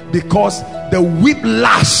agree, because the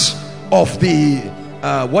whiplash of the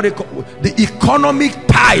the economic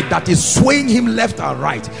tide that is swaying him left and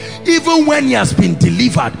right, even when he has been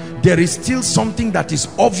delivered, there is still something that is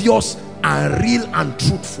obvious and real and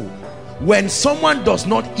truthful. When someone does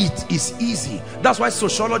not eat, it's easy. That's why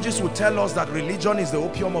sociologists will tell us that religion is the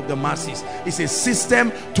opium of the masses. It's a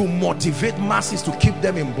system to motivate masses to keep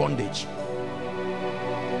them in bondage.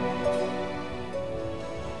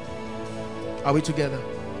 Are we together?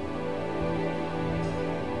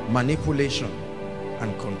 Manipulation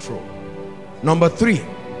and control. Number 3.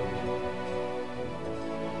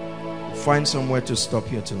 Find somewhere to stop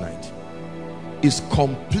here tonight. Is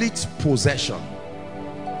complete possession.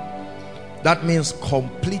 That means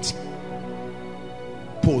complete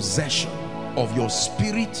possession of your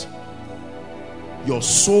spirit, your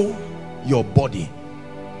soul, your body.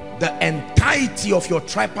 The entirety of your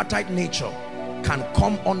tripartite nature can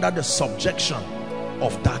come under the subjection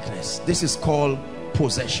of darkness. This is called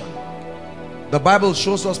possession. The Bible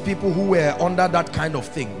shows us people who were under that kind of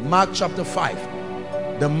thing. Mark chapter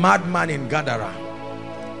 5, the madman in Gadara.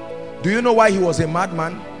 Do you know why he was a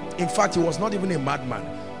madman? In fact, he was not even a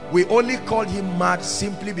madman. We only call him mad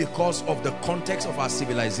simply because of the context of our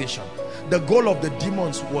civilization. The goal of the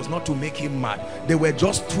demons was not to make him mad. They were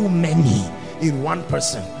just too many in one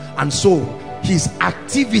person. And so his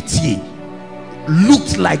activity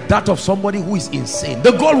looked like that of somebody who is insane.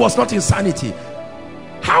 The goal was not insanity.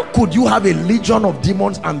 How could you have a legion of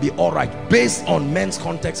demons and be all right based on men's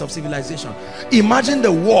context of civilization? Imagine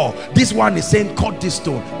the war. This one is saying cut this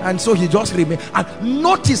stone, and so he just remained. And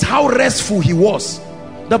notice how restful he was.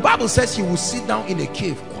 The Bible says he will sit down in a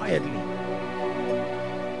cave quietly.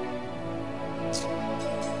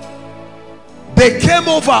 They came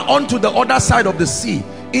over onto the other side of the sea,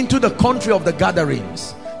 into the country of the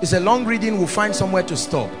Gadarenes. It's a long reading. We'll find somewhere to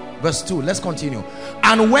stop. Verse 2, let's continue.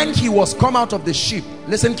 And when he was come out of the ship,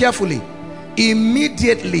 listen carefully,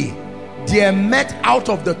 immediately there met out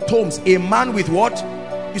of the tombs a man with what?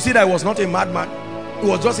 You see that it was not a madman. It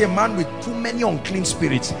was just a man with too many unclean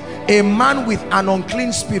spirits. A man with an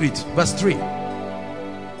unclean spirit. Verse 3.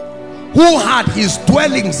 Who had his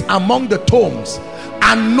dwellings among the tombs,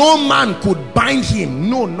 and no man could bind him,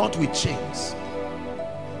 no, not with chains.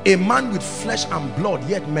 A man with flesh and blood,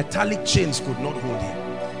 yet metallic chains could not hold him.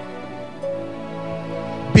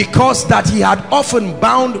 Because that he had often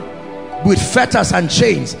bound with fetters and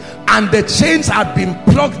chains, and the chains had been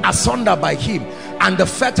plucked asunder by him, and the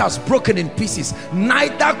fetters broken in pieces,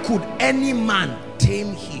 neither could any man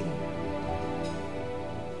tame him.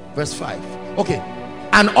 Verse 5. Okay.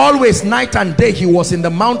 And always night and day he was in the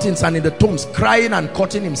mountains and in the tombs, crying and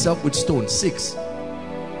cutting himself with stones. 6.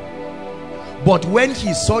 But when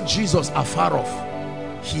he saw Jesus afar off,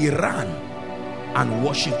 he ran and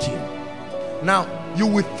worshipped him. Now you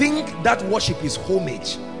would think that worship is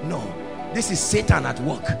homage. No, this is Satan at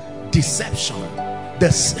work. Deception.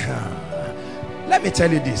 Let me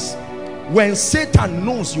tell you this. When Satan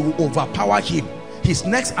knows you will overpower him, his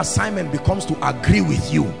next assignment becomes to agree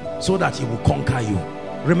with you so that he will conquer you.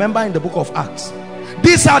 Remember in the book of Acts,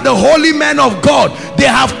 these are the holy men of God. They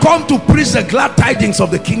have come to preach the glad tidings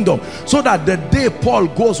of the kingdom, so that the day Paul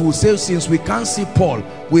goes, will say, since we can't see Paul,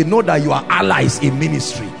 we know that you are allies in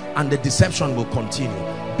ministry, and the deception will continue.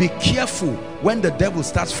 Be careful when the devil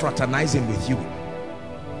starts fraternizing with you.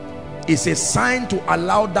 It's a sign to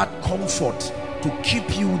allow that comfort to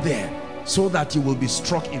keep you there, so that you will be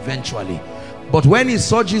struck eventually. But when he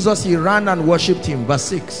saw Jesus, he ran and worshipped him. Verse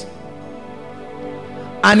 6.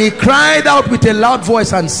 And he cried out with a loud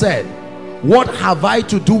voice and said, what have I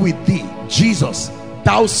to do with thee, Jesus,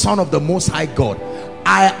 thou Son of the Most High God?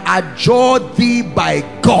 I adjure thee by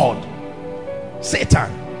God.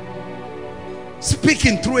 Satan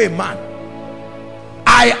speaking through a man.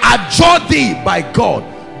 I adjure thee by God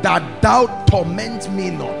that thou torment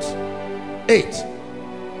me not. 8.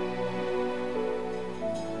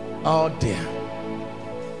 Oh dear.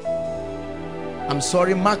 I'm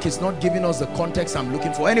sorry, Mark is not giving us the context I'm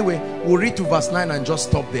looking for. Anyway, we'll read to verse 9 and just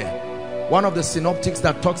stop there. One of the synoptics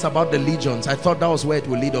that talks about the legions, I thought that was where it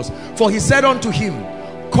will lead us. For he said unto him,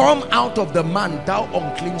 come out of the man, thou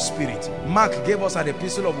unclean spirit. Mark gave us an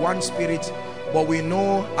epistle of one spirit, but we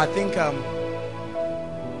know, I think,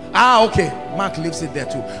 okay, Mark leaves it there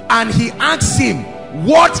too. And he asks him,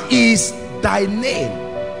 what is thy name?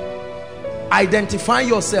 Identify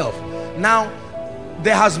yourself. Now,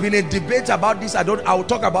 there has been a debate about this. I will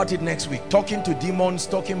talk about it next week. Talking to demons,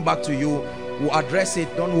 talking back to you. We'll address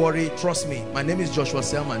it. Don't worry. Trust me. My name is Joshua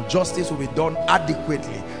Selman. Justice will be done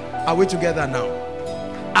adequately. Are we together now?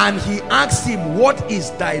 And he asked him, what is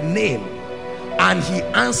thy name? And he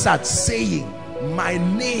answered, saying, my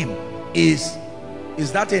name is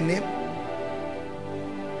that a name?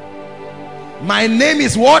 My name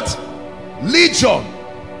is what? Legion.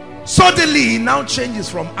 Suddenly he now changes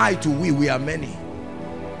from I to we. We are many.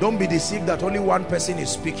 Don't be deceived that only one person is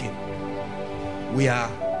speaking. We are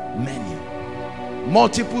many.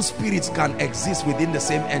 Multiple spirits can exist within the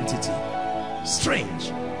same entity.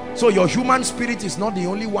 Strange. So your human spirit is not the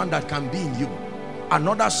only one that can be in you.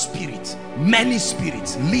 Another spirit, many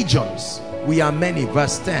spirits, legions. We are many.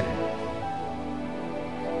 Verse 10.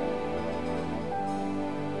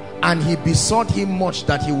 And he besought him much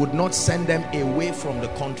that he would not send them away from the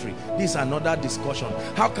country. This is another discussion.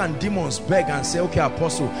 How can demons beg and say, okay,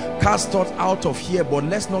 apostle, cast us out of here, but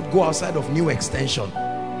let's not go outside of New Extension?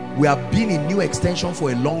 We have been in New Extension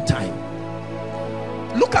for a long time.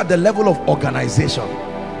 Look at the level of organization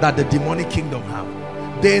that the demonic kingdom have.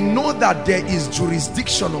 They know that there is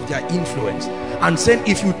jurisdiction of their influence, and saying,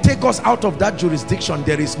 if you take us out of that jurisdiction,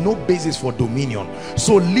 there is no basis for dominion.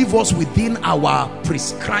 So leave us within our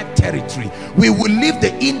prescribed territory. We will leave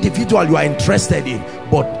the individual you are interested in,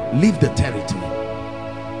 but leave the territory.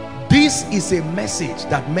 This is a message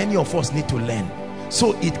that many of us need to learn,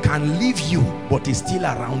 so it can leave you but is still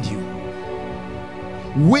around you,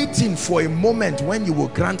 waiting for a moment when you will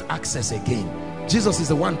grant access again. Jesus is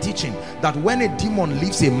the one teaching that when a demon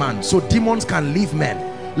leaves a man, so demons can leave men.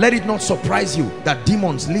 Let it not surprise you that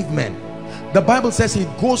demons leave men. The Bible says it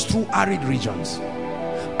goes through arid regions,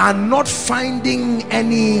 and not finding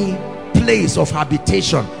any place of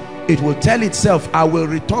habitation, it will tell itself, I will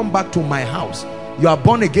return back to my house. You are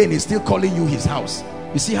born again, he's still calling you his house.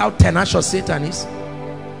 You see how tenacious Satan is?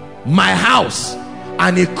 My house.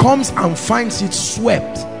 And he comes and finds it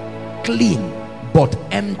swept, clean, but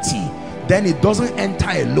empty. Then it doesn't enter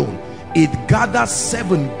alone. It gathers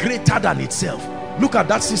 7 greater than itself. Look at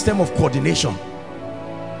that system of coordination.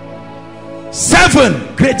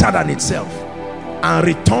 7 greater than itself, and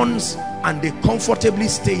returns, and they comfortably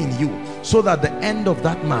stay in you, so that the end of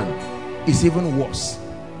that man is even worse.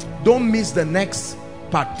 Don't miss the next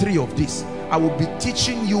part 3 of this. I will be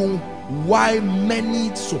teaching you why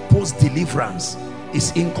many supposed deliverance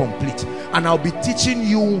is incomplete, and I'll be teaching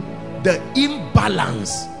you the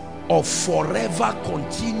imbalance of forever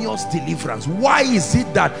continuous deliverance. Why is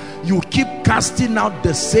it that you keep casting out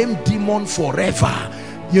the same demon forever?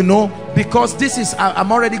 You know, because this is,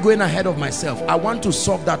 I'm already going ahead of myself. I want to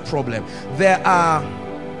solve that problem. There are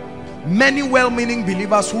many well-meaning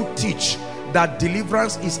believers who teach that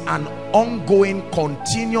deliverance is an ongoing,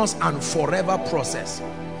 continuous and forever process.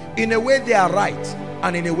 In a way they are right,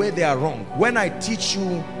 and in a way they are wrong. When I teach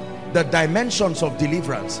you the dimensions of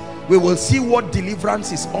deliverance, we will see what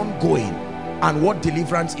deliverance is ongoing and what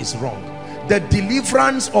deliverance is wrong. The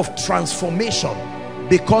deliverance of transformation,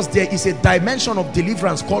 because there is a dimension of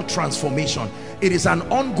deliverance called transformation. It is an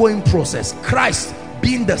ongoing process, Christ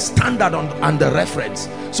being the standard and the reference.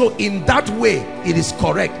 So in that way it is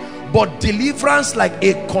correct. But deliverance like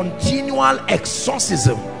a continual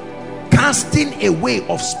exorcism, casting away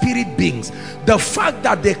of spirit beings, the fact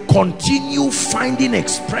that they continue finding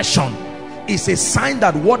expression is a sign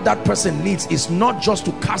that what that person needs is not just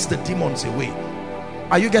to cast the demons away.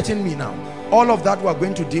 Are you getting me now? All of that we're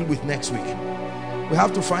going to deal with next week. We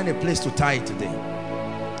have to find a place to tie it today.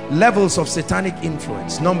 Levels of satanic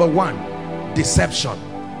influence. Number 1, deception.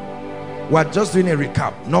 We're just doing a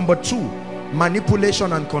recap. Number 2,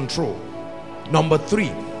 manipulation and control. Number 3,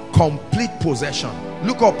 complete possession.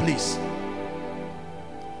 Look up please.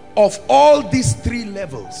 Of all these 3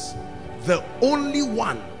 levels, the only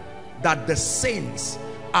one that the saints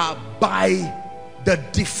are by the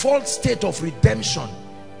default state of redemption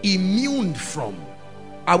immune from,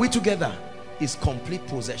 are we together, is complete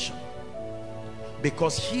possession.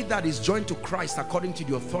 Because he that is joined to Christ according to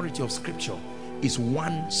the authority of scripture is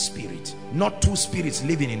one spirit, not 2 spirits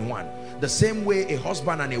living in one. The same way a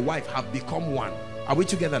husband and a wife have become one. Are we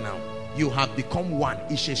together now? You have become one.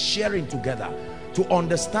 It's a sharing together. To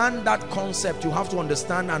understand that concept, you have to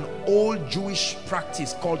understand an old Jewish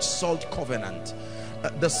practice called salt covenant.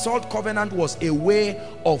 The salt covenant was a way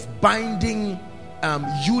of binding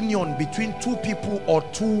union between 2 people or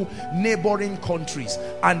 2 neighboring countries,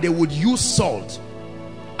 and they would use salt.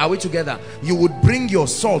 Are we together? You would bring your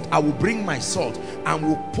salt, I will bring my salt, and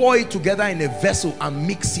we'll pour it together in a vessel and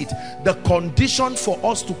mix it. The condition for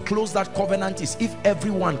us to close that covenant is if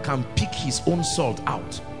everyone can pick his own salt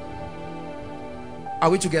out. Are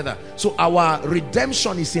we together? So our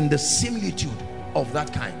redemption is in the similitude of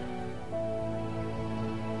that kind.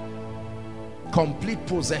 Complete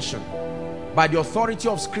possession. By the authority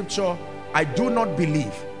of scripture, I do not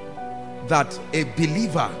believe that a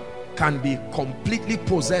believer can be completely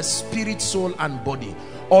possessed, spirit, soul and body,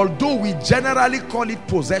 although we generally call it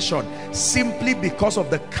possession simply because of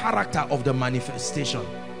the character of the manifestation.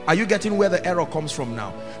 Are you getting where the error comes from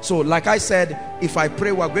now? So like I said, if I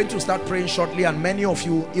pray, we're going to start praying shortly, and many of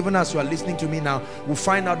you, even as you are listening to me now, will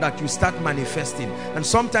find out that you start manifesting. And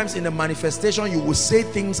sometimes in the manifestation you will say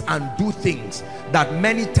things and do things that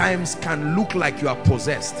many times can look like you are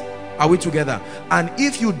possessed. Are we together? And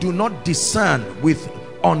if you do not discern with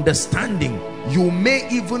understanding, you may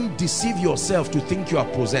even deceive yourself to think you are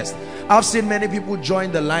possessed. I've seen many people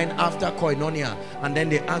join the line after koinonia, and then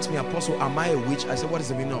they ask me, Apostle, am I a witch? I said, what is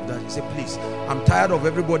the meaning of that? He said, please, I'm tired of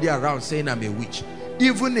everybody around saying I'm a witch.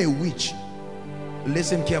 Even a witch,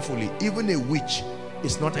 listen carefully, even a witch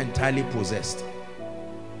is not entirely possessed.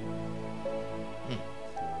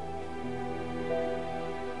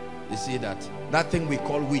 You see that thing we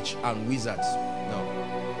call witch and wizards? No.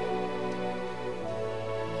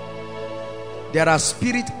 There are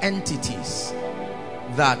spirit entities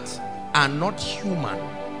that are not human.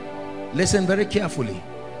 Listen very carefully.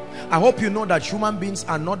 I hope you know that human beings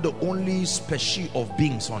are not the only species of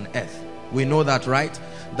beings on earth. We know that, right?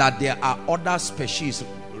 That there are other species.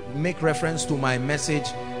 Make reference to my message,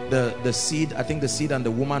 the seed, I think the seed and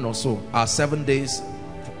the woman also, our 7 days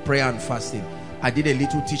prayer and fasting. I did a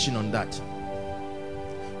little teaching on that.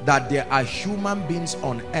 That there are human beings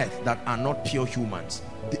on earth that are not pure humans.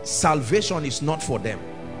 Salvation is not for them.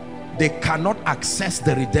 They cannot access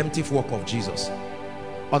the redemptive work of Jesus.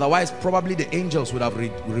 Otherwise, probably the angels would have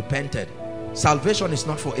repented. Salvation is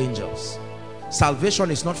not for angels. Salvation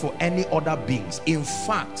is not for any other beings. In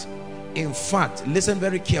fact, listen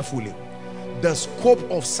very carefully. The scope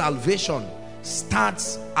of salvation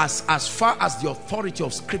starts as far as the authority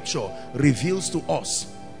of scripture reveals to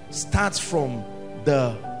us, starts from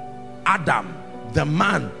the Adam, the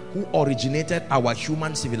man who originated our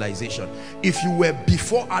human civilization. If you were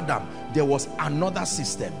before Adam, there was another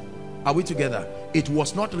system. Are we together? It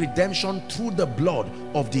was not redemption through the blood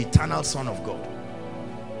of the eternal Son of God.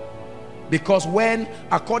 Because when,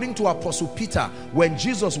 according to Apostle Peter, when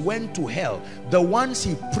Jesus went to hell, the ones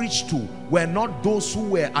he preached to were not those who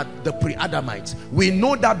were at the pre-Adamites. We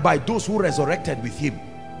know that by those who resurrected with him.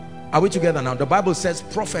 Are we together now? The Bible says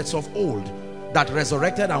prophets of old that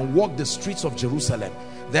resurrected and walked the streets of Jerusalem,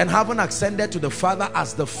 then having ascended to the Father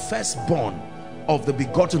as the firstborn of the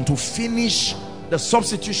begotten, to finish the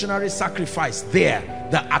substitutionary sacrifice there,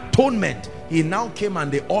 the atonement, he now came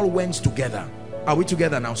and they all went together. Are we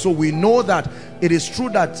together now? So we know that it is true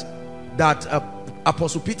that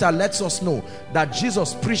Apostle Peter lets us know that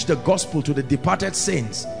Jesus preached the gospel to the departed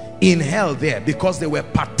saints in hell there because they were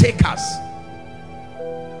partakers.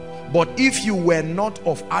 But if you were not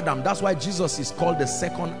of Adam, that's why Jesus is called the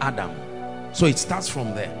second Adam. So it starts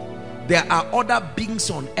from there. There are other beings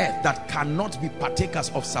on earth that cannot be partakers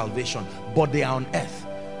of salvation, but they are on earth.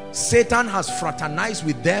 Satan has fraternized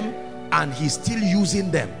with them and he's still using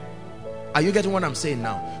them. Are you getting what I'm saying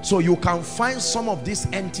now? So you can find some of these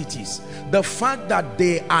entities. The fact that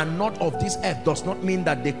they are not of this earth does not mean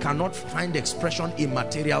that they cannot find expression in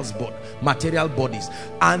material bodies.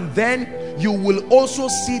 And then you will also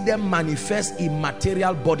see them manifest in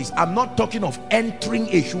material bodies. I'm not talking of entering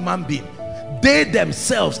a human being. They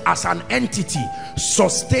themselves as an entity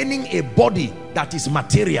sustaining a body that is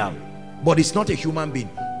material, but it's not a human being.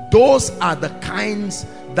 Those are the kinds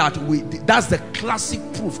that that's the classic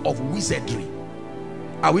proof of wizardry.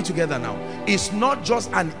 Are we together now? It's not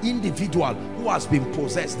just an individual who has been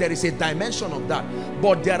possessed. There is a dimension of that.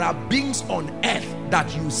 But there are beings on earth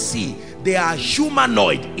that you see. They are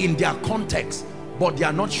humanoid in their context, but they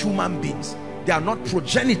are not human beings. They are not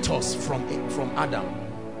progenitors from Adam.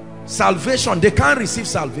 Salvation, they can't receive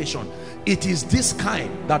salvation. It is this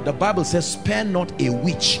kind that the Bible says, spare not a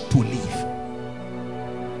witch to live.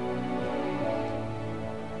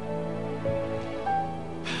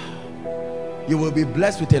 You will be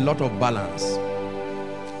blessed with a lot of balance.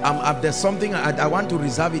 There's something I want to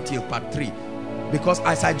reserve it till part 3, because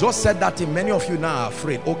as I just said that, many of you now are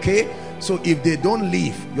afraid. Okay, so if they don't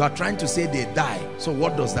leave, you are trying to say they die. So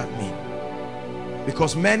what does that mean?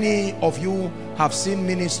 Because many of you have seen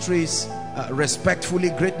ministries,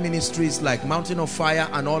 respectfully great ministries like Mountain of Fire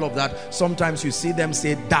and all of that. Sometimes you see them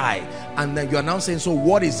say die, and then you are now saying, so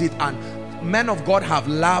what is it? And men of God have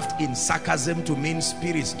laughed in sarcasm to mean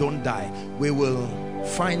spirits don't die. We will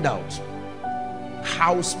find out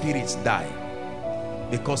how spirits die,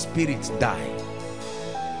 because spirits die.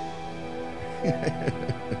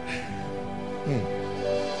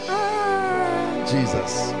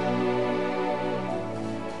 Jesus.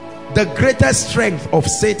 The greatest strength of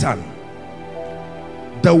Satan,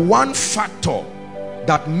 the one factor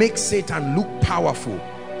that makes Satan look powerful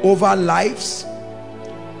over lives,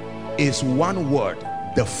 is one word: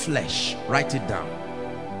 the flesh. Write it down.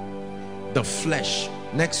 The flesh.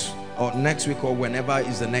 Next week or whenever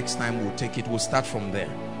is the next time we'll take it, we'll start from there.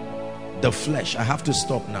 The flesh. I have to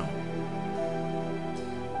stop now.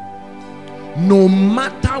 No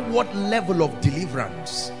matter what level of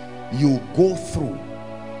deliverance you go through,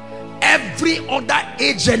 every other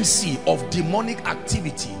agency of demonic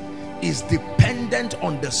activity is dependent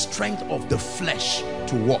on the strength of the flesh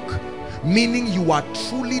to work. Meaning you are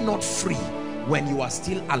truly not free when you are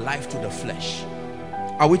still alive to the flesh.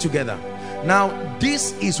 Are we together? Now,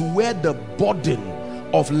 this is where the burden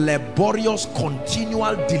of laborious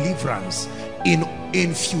continual deliverance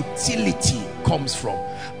in futility comes from.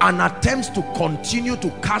 An attempt to continue to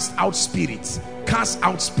cast out spirits, cast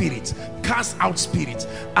out spirits, cast out spirits,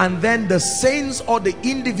 and then the saints or the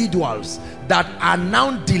individuals that are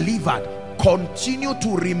now delivered continue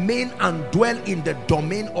to remain and dwell in the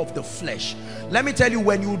domain of the flesh. Let me tell you,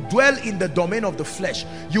 when you dwell in the domain of the flesh,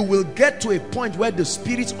 you will get to a point where the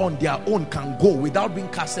spirits on their own can go without being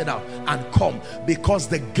casted out and come, because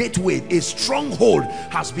the gateway, a stronghold,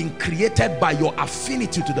 has been created by your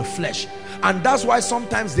affinity to the flesh. And that's why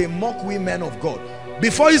sometimes they mock women of God.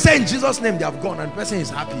 Before you say in Jesus' name, they have gone, and the person is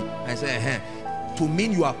happy. I say, to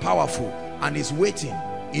mean you are powerful, and is waiting.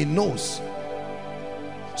 He knows.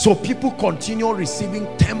 So people continue receiving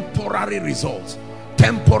temporary results,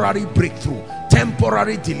 temporary breakthrough,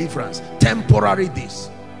 temporary deliverance, temporary this.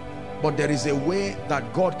 But there is a way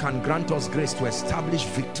that God can grant us grace to establish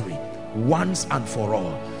victory once and for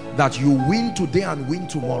all. That you win today and win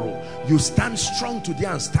tomorrow. You stand strong today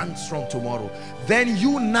and stand strong tomorrow. Then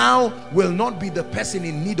you now will not be the person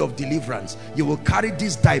in need of deliverance. You will carry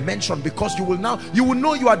this dimension, because you will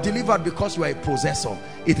know you are delivered because you are a possessor.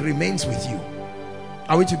 It remains with you.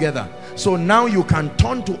 Are we together? So now you can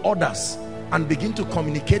turn to others and begin to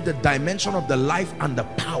communicate the dimension of the life and the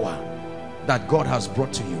power that God has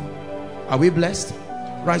brought to you. Are we blessed?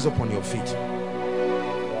 Rise up on your feet.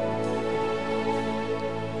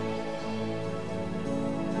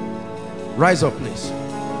 Rise up, please.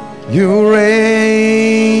 You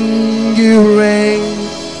reign, you reign.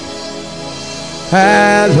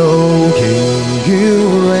 Hello, King,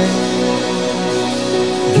 you reign.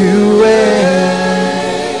 You reign,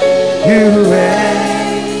 you reign.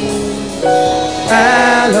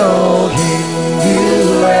 Hello, King, you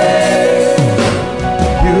reign.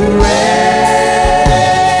 You reign,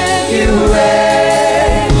 you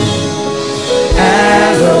reign.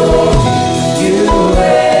 Hello, King, you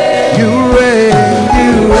reign. You reign,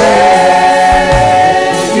 you reign,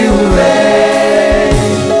 you reign.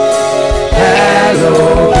 Hello,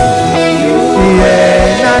 yeah,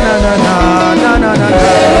 na na na na na na na na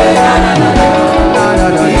na na na na.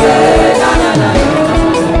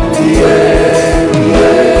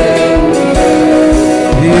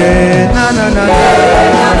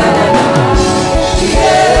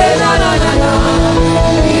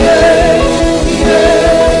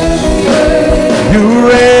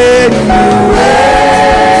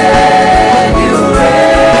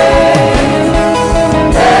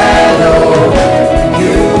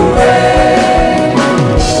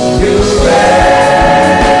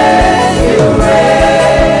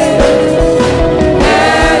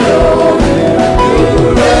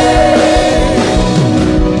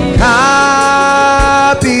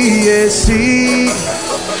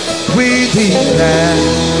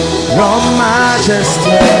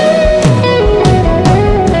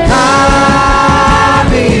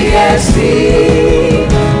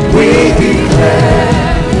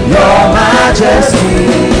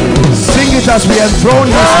 Sing it as we enthrone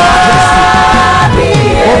His majesty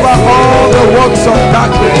over all the works of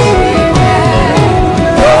darkness.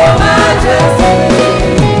 Your majesty.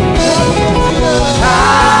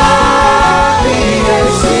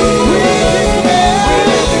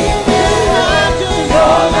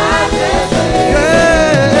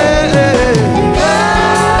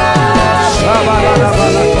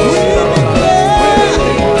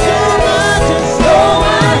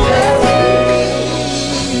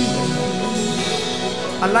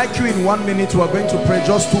 I'd like you in 1 minute, we are going to pray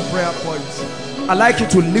just 2 prayer points. I'd like you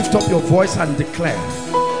to lift up your voice and declare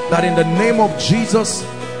that in the name of Jesus,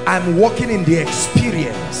 I'm walking in the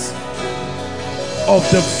experience of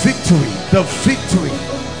the victory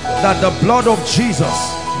that the blood of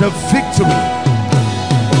Jesus, the victory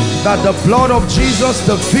that the blood of Jesus,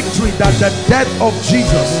 the victory that the death of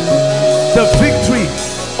Jesus, the victory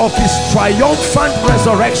of His triumphant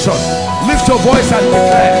resurrection. Lift your voice and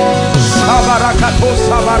declare.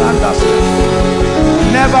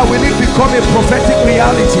 Never will it become a prophetic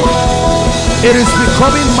reality. It is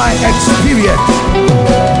becoming my experience.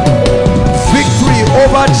 Victory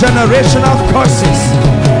over generational curses.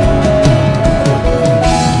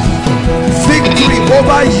 Victory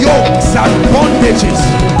over yokes and bondages.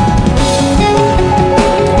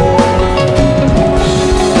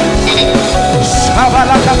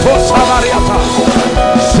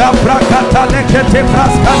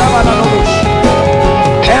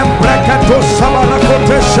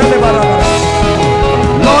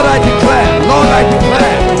 Lord, I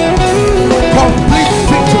declare complete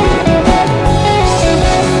victory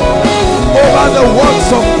over the works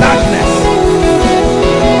of darkness.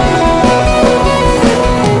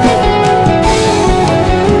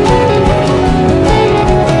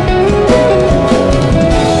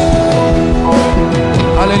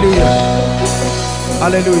 Hallelujah.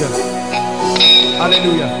 Hallelujah.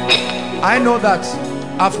 Hallelujah. I know that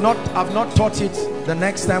I've not taught it the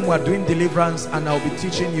next time we're doing deliverance, and I'll be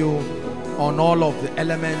teaching you on all of the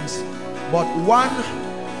elements. But one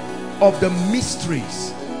of the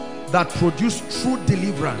mysteries that produce true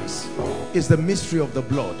deliverance is the mystery of the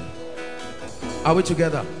blood. Are we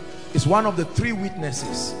together? It's one of the 3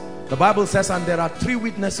 witnesses. The Bible says, and there are 3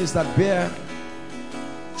 witnesses that bear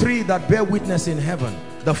witness in heaven: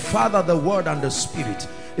 the Father, the Word, and the Spirit.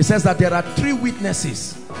 It says that there are 3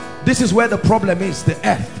 witnesses. This is where the problem is: the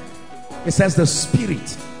earth. It says the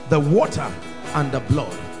Spirit, the water, and the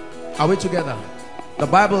blood. Are we together? The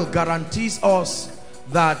Bible guarantees us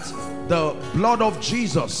that the blood of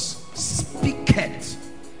Jesus speaketh.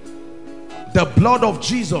 The blood of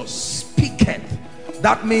Jesus speaketh.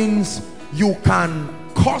 That means you can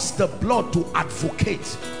cause the blood to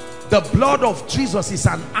advocate. The blood of Jesus is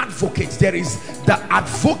an advocate. There is the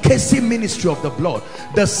advocacy ministry of the blood.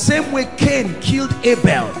 The same way Cain killed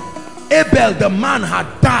Abel. Abel, the man, had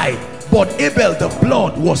died, but Abel, the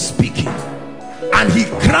blood, was speaking. And he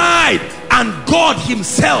cried, and God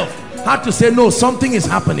himself had to say, no, something is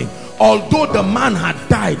happening. Although the man had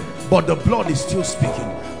died, but the blood is still speaking.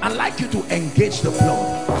 I'd like you to engage the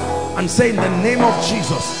blood and say, in the name of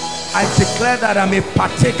Jesus, I declare that I'm a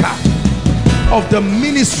partaker of the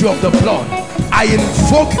ministry of the blood. I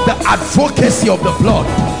invoke the advocacy of the blood.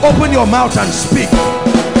 Open your mouth and speak.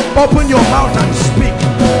 Open your mouth and speak.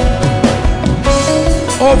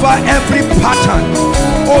 Over every pattern,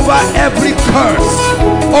 over every curse,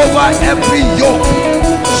 over every yoke.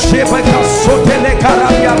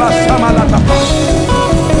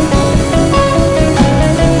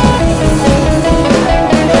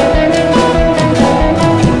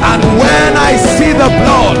 And when I see the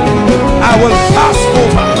blood, I will pass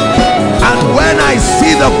over. And when I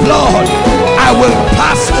see the blood, I will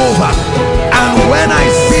pass over. And when I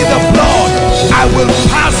see the blood, I will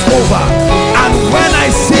pass over. And when I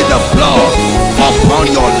see the blood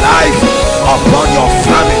upon your life, upon your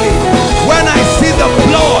family, when I see the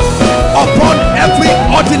blood upon every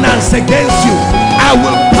ordinance against you, I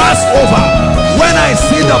will pass over. When I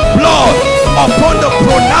see the blood upon the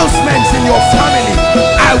pronouncements in your family,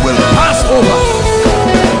 I will pass over.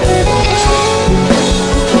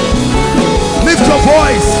 Lift your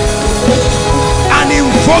voice and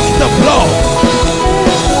invoke the blood.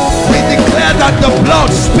 We declare that the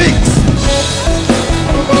blood speaks.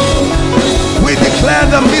 We declare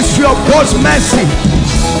the mystery of God's mercy.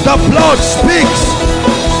 The blood speaks.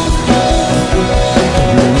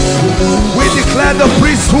 We declare the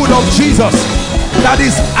priesthood of Jesus, that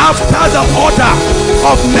is after the order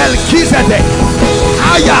of Melchizedek,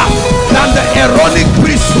 higher than the Aaronic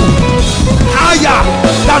priesthood, higher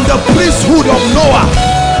than the priesthood of Noah.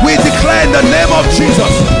 We declare in the name of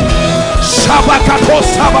Jesus,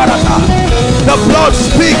 the blood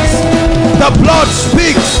speaks. The blood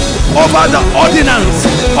speaks over the ordinance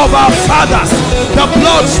of our fathers. The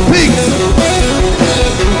blood speaks.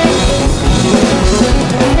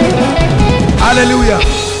 Hallelujah.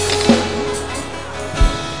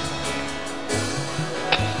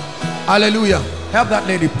 Hallelujah. Help that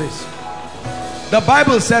lady, please. The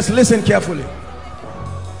Bible says, listen carefully.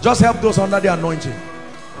 Just help those under the anointing.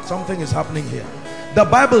 Something is happening here. The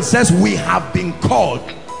Bible says we have been called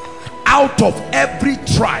out of every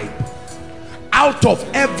tribe, out of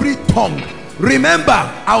every tongue. Remember,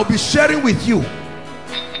 I'll be sharing with you,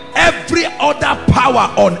 every other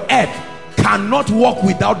power on earth cannot walk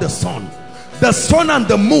without the sun. The sun and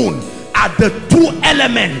the moon are the two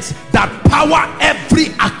elements that power every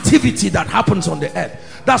activity that happens on the earth.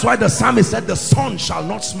 That's why the psalmist said, the sun shall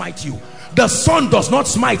not smite you. The sun does not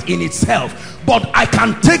smite in itself, but I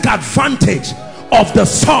can take advantage of the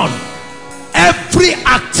sun. Every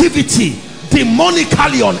activity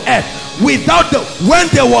demonically on earth, without the, when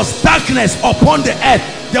there was darkness upon the earth,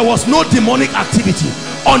 there was no demonic activity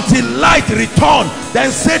until light returned.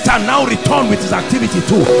 Then Satan now returned with his activity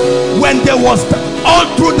too. When there was, all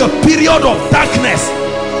through the period of darkness,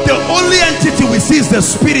 the only entity we see is the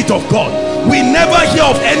Spirit of God. We never hear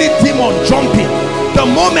of any demon jumping. The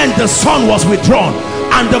moment the sun was withdrawn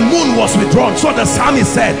and the moon was withdrawn, so the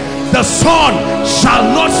psalmist said, the sun shall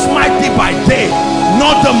not smite thee by day,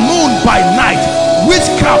 nor the moon by night.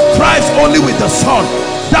 Witchcraft thrives only with the sun.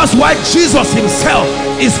 That's why Jesus himself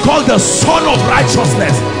is called the Son of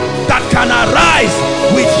Righteousness, that can arise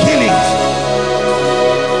with healings.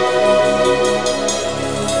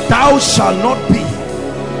 Thou shalt not be,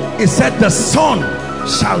 it said, the sun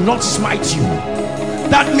shall not smite you.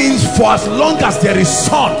 That means for as long as there is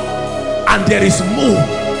sun and there is moon,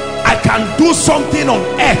 I can do something on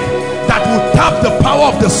earth that will tap the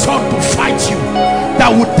power of the sun to fight you, that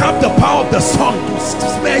will tap the power of the sun to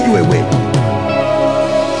spare you away.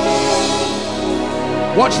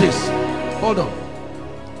 Watch this. Hold on.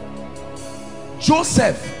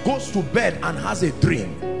 Joseph goes to bed and has a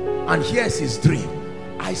dream, and here's his dream.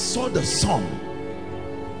 I saw the sun,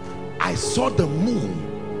 I saw the moon,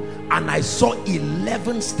 and I saw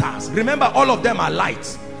 11 stars. Remember, all of them are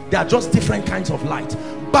lights. They are just different kinds of light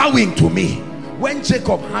bowing to me. When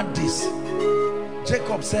Jacob had this,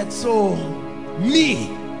 Jacob said, so me,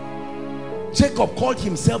 Jacob called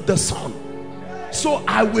himself the sun, so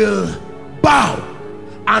I will bow,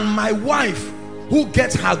 and my wife, who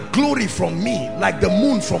gets her glory from me like the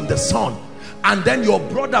moon from the sun, and then your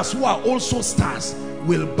brothers who are also stars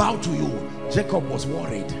will bow to you. Jacob was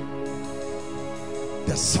worried.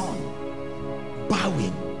 The sun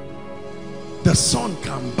bowing. The sun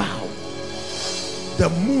can bow, the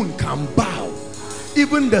moon can bow,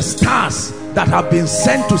 even the stars that have been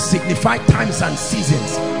sent to signify times and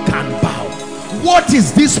seasons can bow. What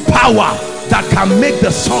is this power that can make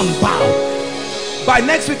the sun bow? By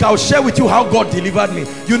next week, I'll share with you how God delivered me.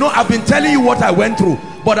 You know, I've been telling you what I went through,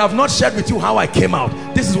 but I've not shared with you how I came out.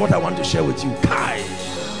 This is what I want to share with you. Kai.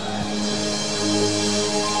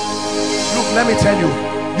 Look, let me tell you,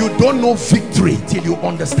 you don't know victory till you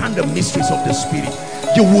understand the mysteries of the Spirit.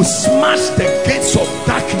 You will smash the gates of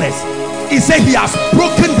darkness. He said he has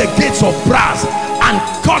broken the gates of brass and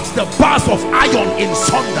cut the bars of iron in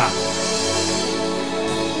sunder.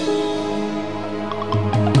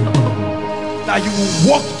 That you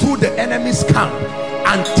will walk through the enemy's camp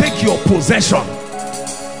and take your possession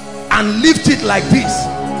and lift it like this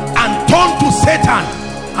and turn to Satan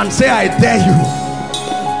and say, I dare you.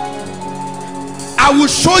 I will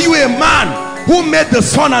show you a man who made the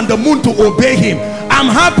sun and the moon to obey him. I'm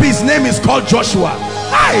happy his name is called Joshua.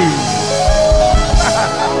 Aye.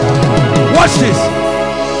 Watch this.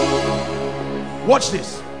 Watch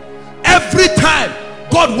this. Every time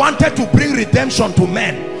God wanted to bring redemption to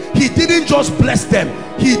men, he didn't just bless them.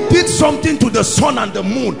 He did something to the sun and the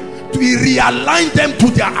moon to realign them to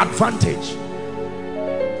their advantage.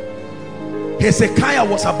 Hezekiah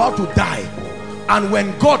was about to die, and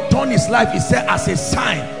when God turned his life, he said, as a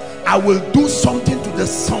sign, I will do something to the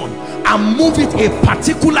sun and move it a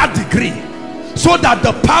particular degree, so that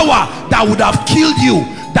the power that would have killed you,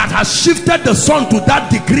 that has shifted the sun to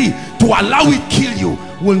that degree to allow it kill you,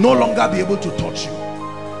 will no longer be able to touch you.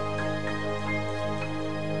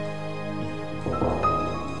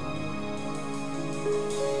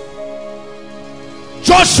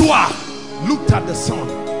 Joshua looked at the sun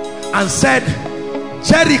and said,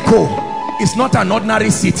 Jericho is not an ordinary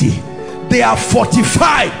city. They are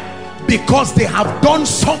fortified because they have done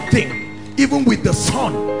something even with the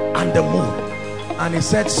sun and the moon. And he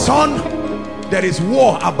said, son, there is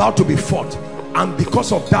war about to be fought, and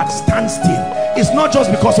because of that, stand still. It's not just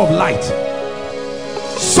because of light.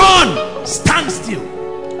 Sun, stand still.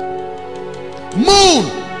 Moon,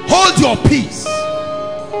 hold your peace.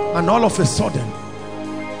 And all of a sudden,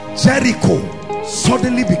 Jericho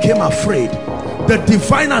suddenly became afraid. The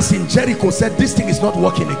diviners in Jericho said, this thing is not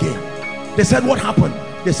working again. They said, what happened?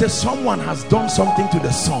 They said, someone has done something to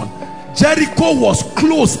the sun. Jericho was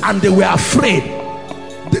close and they were afraid.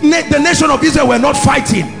 The nation of Israel were not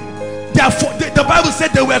fighting. Therefore, the Bible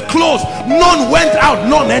said they were close. None went out,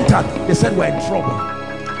 none entered. They said, we're in trouble.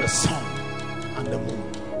 The sun and the moon.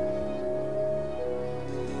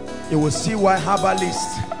 You will see why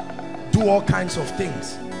herbalists do all kinds of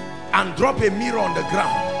things and drop a mirror on the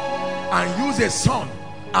ground and use a sun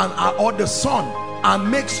and or the sun and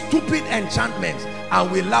make stupid enchantments, and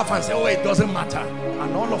we laugh and say, oh, it doesn't matter.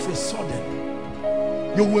 And all of a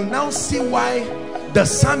sudden, you will now see why the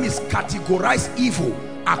psalmist categorized evil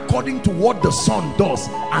according to what the sun does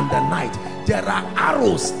and the night. There are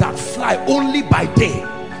arrows that fly only by day.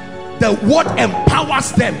 What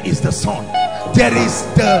empowers them is the sun. There is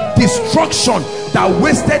the destruction that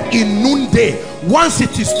wasted in noonday. Once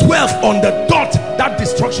it is 12 on the dot, that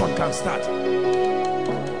destruction can start.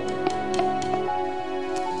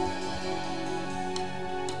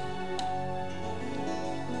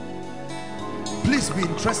 Please be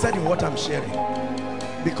interested in what I'm sharing,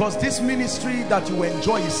 because this ministry that you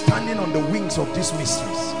enjoy is standing on the wings of these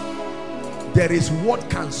mysteries. There is what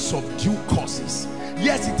can subdue causes.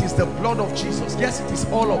 Yes, it is the blood of Jesus. Yes, it is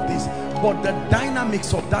all of this, but the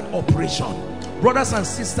dynamics of that operation, brothers and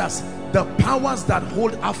sisters, the powers that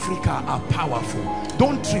hold Africa are powerful.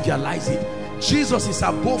 Don't trivialize it. Jesus is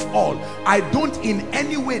above all. I don't in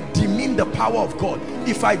any way demean the power of God.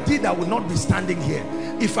 If I did, I would not be standing here.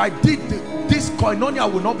 If I did this koinonia, I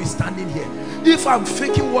would not be standing here. If I'm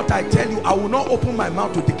faking what I tell you, I will not open my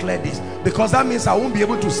mouth to declare this, because that means I won't be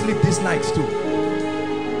able to sleep these nights too.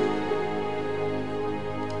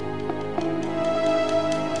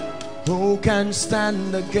 Who can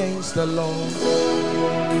stand against the Lord?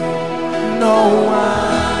 No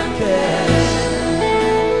one can.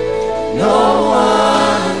 No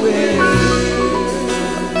one will.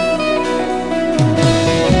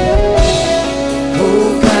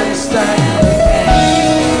 Who can stand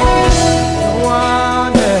against? No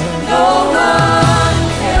one can. No one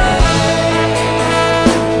can.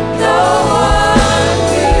 No one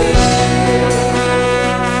will.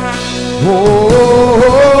 Oh.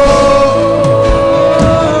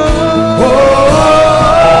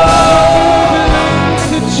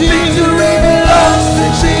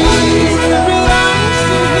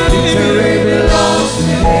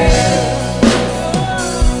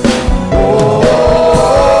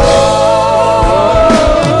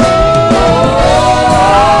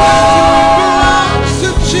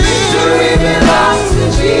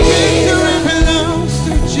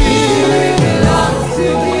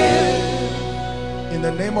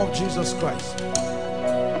 Jesus Christ.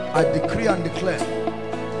 I decree and declare.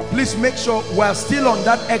 Please make sure we're still on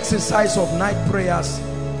that exercise of night prayers.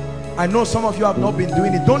 I know some of you have not been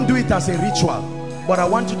doing it. Don't do it as a ritual, but I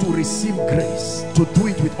want you to receive grace to do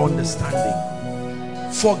it with understanding.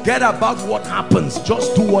 Forget about what happens.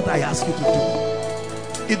 Just do what I ask you to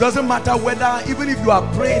do. It doesn't matter whether, even if you are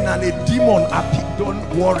praying and a demon appears, don't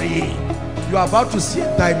worry. You are about to see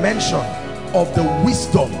a dimension of the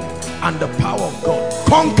wisdom and the power of God.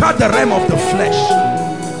 Conquer the realm of the flesh.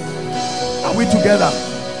 Are we together?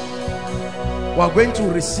 We are going to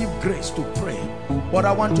receive grace to pray. But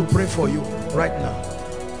I want to pray for you right now.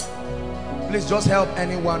 Please just help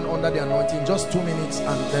anyone under the anointing. Just 2 minutes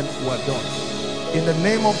and then we're done. In the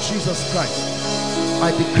name of Jesus Christ,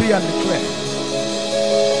 I decree and declare,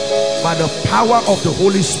 by the power of the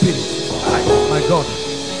Holy Spirit, my God,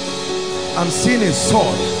 I'm seeing a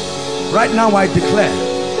sword. Right now I declare,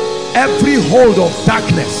 every hold of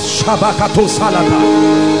darkness,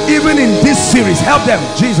 even in this series, help them.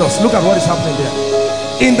 Jesus, look at what is happening there.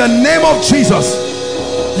 In the name of Jesus,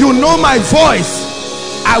 you know my voice.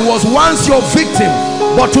 I was once your victim,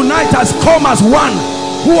 but tonight has come as one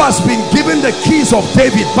who has been given the keys of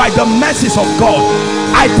David by the mercies of God.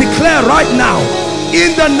 I declare right now,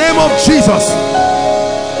 in the name of Jesus,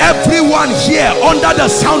 everyone here under the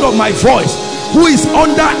sound of my voice who is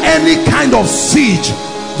under any kind of siege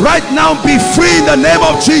right now, be free in the name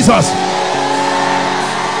of Jesus.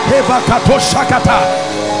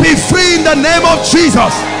 Be free in the name of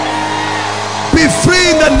Jesus. Be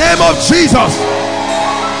free in the name of Jesus.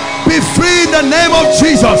 Be free in the name of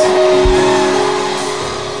Jesus.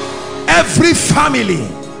 Every family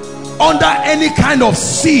under any kind of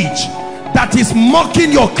siege that is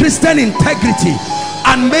mocking your Christian integrity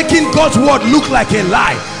and making God's word look like a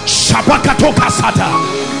lie, Shabakatoka Sata,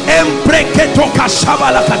 Embreketoka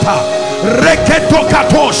Shabalakata,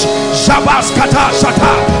 Reketokatosh Shabaskata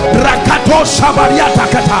Sata, Rakato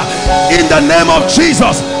Shabariatakata. In the name of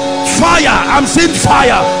Jesus, fire. I'm seeing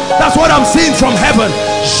fire. That's what I'm seeing from heaven.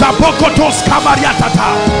 Shabokotos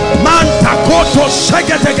Kabariatata, Mantakoto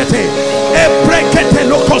Shegetegete, Ebrekete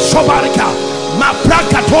Loko Sobarika,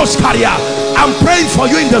 Maprakatos Karia. I'm praying for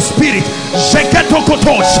you in the spirit.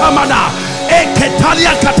 Sheketokoto Shamana,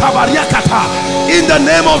 Eketalia Katabariakata. In the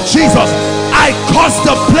name of Jesus, I curse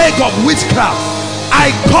the plague of witchcraft.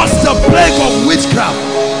 I curse the plague of witchcraft.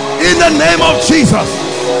 In the name of Jesus.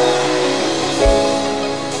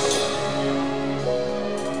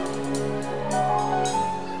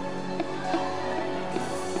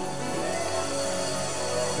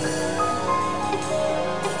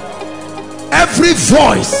 Every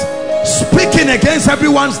voice speaking against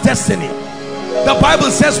everyone's destiny, the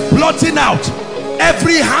Bible says, blotting out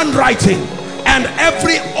every handwriting and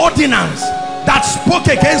every ordinance that spoke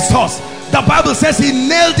against us, the Bible says he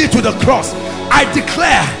nailed it to the cross. I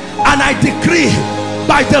declare and I decree,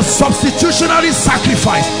 by the substitutionary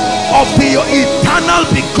sacrifice of the eternal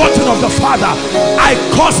begotten of the Father, I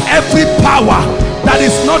curse every power that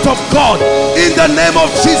is not of God in the name of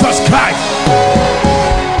Jesus Christ.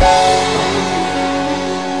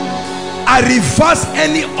 I reverse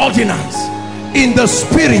any ordinance in the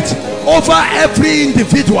spirit over every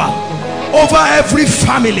individual, over every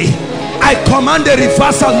family. I command a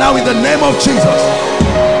reversal now in the name of Jesus.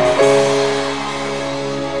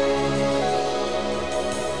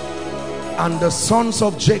 And the sons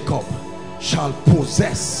of Jacob shall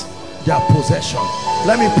possess their possession.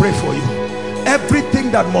 Let me pray for you.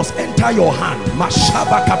 Everything that must enter your hand,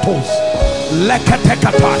 Mashabakatos,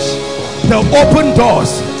 Lekatekatash, the open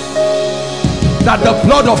doors that the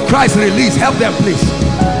blood of Christ release, help them please.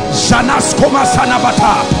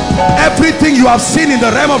 Everything you have seen in the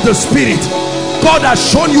realm of the spirit, God has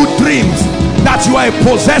shown you dreams that you are a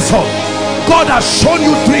possessor. God has shown you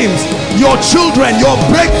dreams, your children, your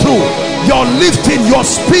breakthrough, your lifting, your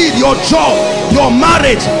speed, your job, your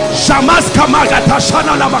marriage.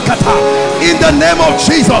 In the name of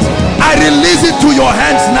Jesus, I release it to your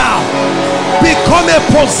hands now. Become a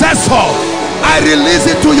possessor. I release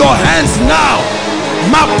it to your hands now.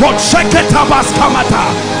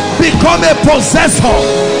 Become a possessor.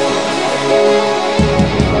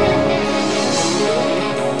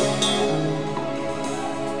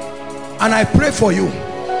 And I pray for you.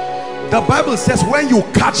 The Bible says when you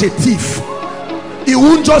catch a thief, he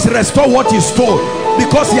won't just restore what he stole,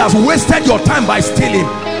 because he has wasted your time by stealing.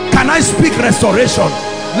 Can I speak restoration?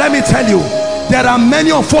 Let me tell you, there are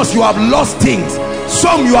many of us, you have lost things.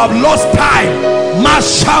 Some you have lost time.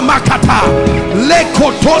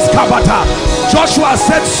 Joshua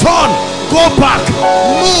said, son, go back,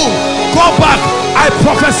 move, go back. I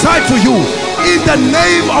prophesy to you in the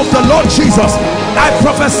name of the Lord Jesus. I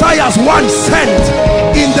prophesy as one sent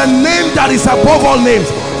in in the name that is above all names.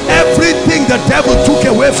 Everything the devil took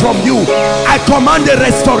away from you, I command a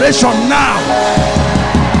restoration now.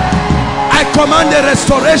 I command a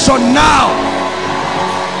restoration now.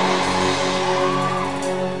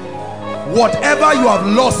 Whatever you have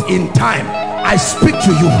lost in time, I speak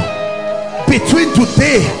to you. Between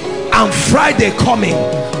today and Friday coming,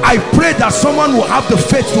 I pray that someone will have the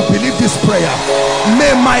faith to believe this prayer.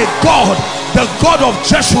 May my God, the God of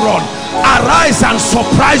Jeshurun, arise and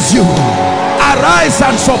surprise you. Arise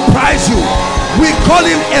and surprise you. We call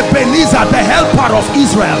him Ebenezer, the helper of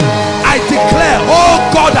Israel. I declare, oh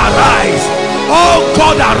God, arise. Oh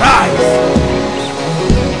God, arise.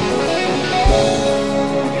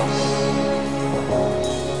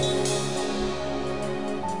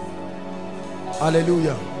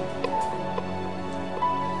 Hallelujah.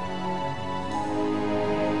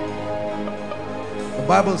 The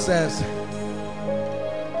Bible says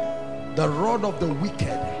the rod of the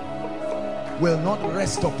wicked will not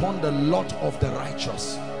rest upon the lot of the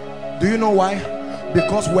righteous. Do you know why?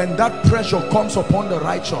 Because when that pressure comes upon the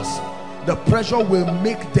righteous, the pressure will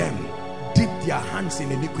make them dip their hands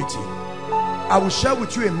in iniquity. I will share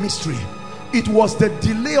with you a mystery. It was the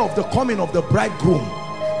delay of the coming of the bridegroom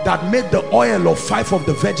that made the oil of 5 of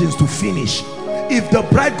the virgins to finish. If the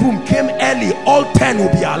bridegroom came early, all 10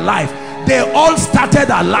 will be alive. They all started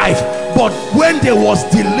alive, but when there was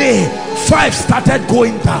delay, 5 started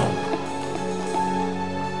going down.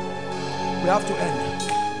 We have to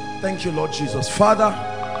end. Thank you, Lord Jesus. Father,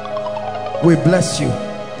 we bless you.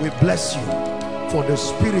 We bless you for the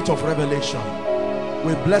spirit of revelation.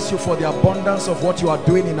 We bless you for the abundance of what you are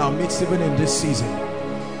doing in our midst, even in this season.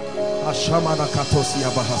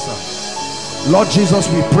 Lord Jesus,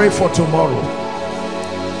 we pray for tomorrow.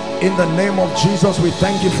 In the name of Jesus, we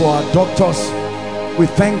thank you for our doctors. We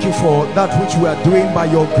thank you for that which we are doing by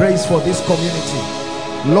your grace for this community.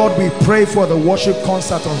 Lord, we pray for the worship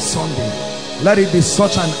concert on Sunday. Let it be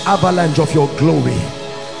such an avalanche of your glory.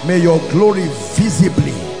 May your glory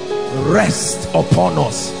visibly rest upon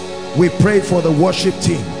us. We pray for the worship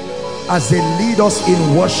team as they lead us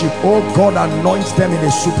in worship. Oh God, anoint them in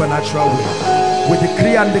a supernatural way. We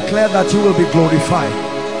decree and declare that you will be glorified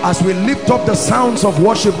as we lift up the sounds of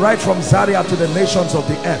worship right from Zaria to the nations of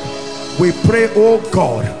the earth. We pray, oh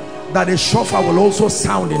God, that a shofar will also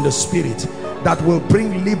sound in the spirit, that will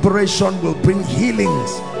bring liberation, will bring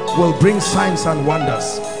healings, will bring signs and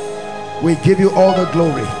wonders. We give you all the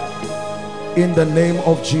glory in the name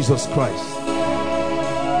of Jesus Christ.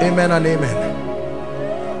 Amen and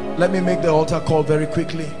amen. Let me make the altar call very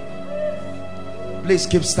quickly. Please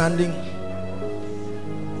keep standing.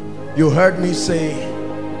 You heard me say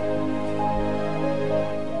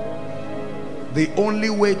the only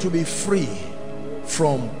way to be free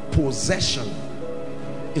from possession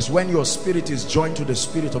is when your spirit is joined to the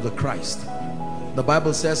spirit of the Christ. The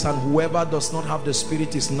Bible says, and whoever does not have the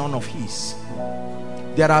spirit is none of his.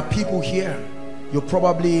 There are people here, you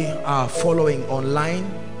probably are following online,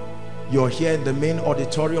 you're here in the main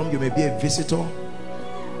auditorium, you may be a visitor.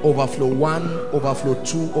 Overflow 1, overflow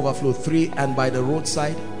 2, overflow 3, and by the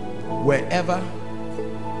roadside, wherever.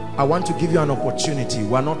 I want to give you an opportunity.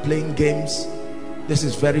 We're not playing games. This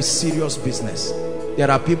is very serious business.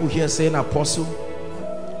 There are people here saying, Apostle,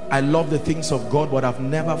 I love the things of God, but I've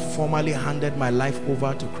never formally handed my life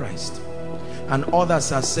over to Christ. And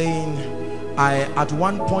others are saying, I at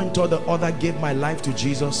one point or the other gave my life to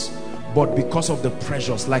Jesus, but because of the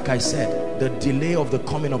pressures, like I said, the delay of the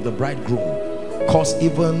coming of the bridegroom caused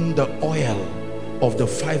even the oil of the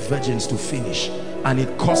 5 virgins to finish, and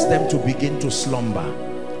it caused them to begin to slumber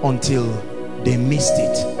until they missed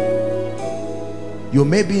it. You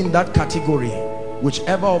may be in that category.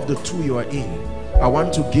 Whichever of the two you are in, I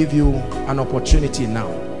want to give you an opportunity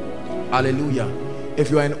now. Hallelujah. If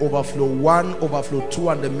you are in overflow 1, overflow 2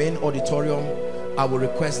 and the main auditorium, I will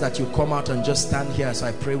request that you come out and just stand here as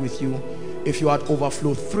I pray with you. If you are at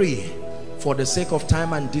overflow 3, for the sake of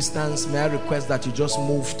time and distance, may I request that you just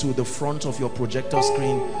move to the front of your projector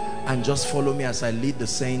screen and just follow me as I lead the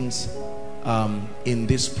saints in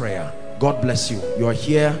this prayer. God bless you. You are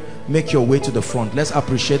here, make your way to the front. Let's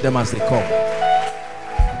appreciate them as they come.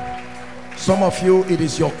 Some of you, it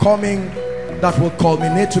is your coming that will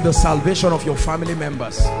culminate to the salvation of your family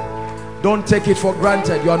members. Don't take it for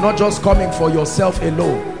granted. You are not just coming for yourself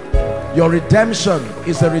alone. Your redemption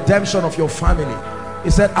is the redemption of your family. He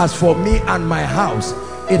said, as for me and my house,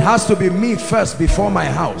 it has to be me first before my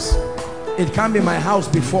house. It can't be my house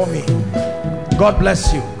before me. God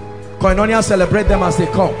bless you. Koinonia, celebrate them as they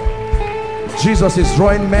come. Jesus is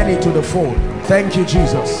drawing many to the fold. Thank you,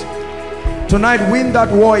 Jesus. Tonight, win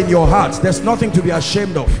that war in your heart. There's nothing to be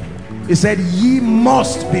ashamed of. He said, ye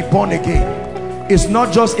must be born again. It's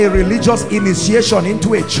not just a religious initiation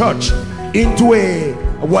into a church, into a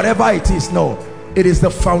whatever it is. No, it is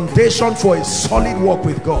the foundation for a solid walk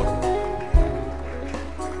with God.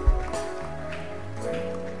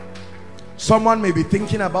 Someone may be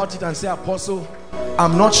thinking about it and say, Apostle,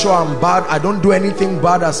 I'm not sure I'm bad. I don't do anything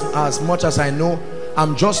bad as much as I know.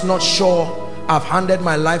 I'm just not sure. I've handed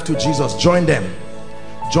my life to Jesus. Join them.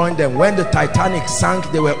 Join them. When the Titanic sank,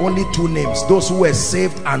 there were only two names: those who were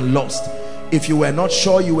saved and lost. If you were not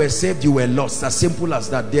sure you were saved, you were lost. As simple as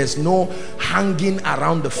that. There's no hanging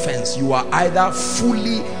around the fence. You are either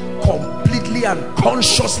fully, completely and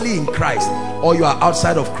consciously in Christ, or you are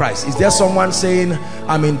outside of Christ. Is there someone saying,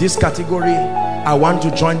 I'm in this category, I want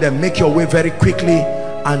to join them? Make your way very quickly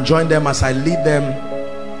and join them as I lead them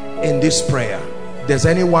in this prayer. There's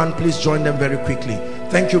anyone, please join them very quickly.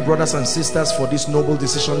 Thank you, brothers and sisters, for this noble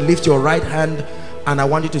decision. Lift your right hand, and I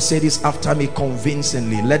want you to say this after me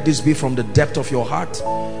convincingly. Let this be from the depth of your heart.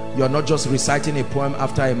 You're not just reciting a poem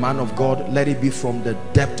after a man of God. Let it be from the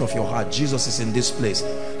depth of your heart. Jesus is in this place.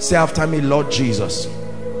 Say after me, Lord Jesus.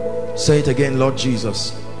 Say it again, Lord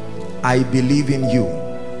Jesus. I believe in you,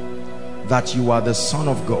 that you are the Son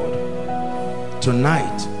of God.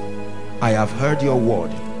 Tonight, I have heard your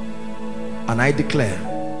word, and I declare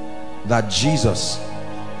that Jesus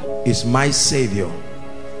is my Savior,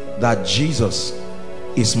 that Jesus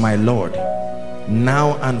is my Lord,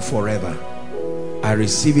 now and forever. I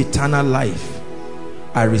receive eternal life.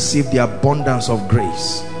 I receive the abundance of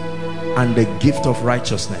grace and the gift of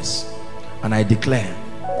righteousness, and I declare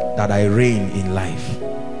that I reign in life.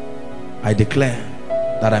 I declare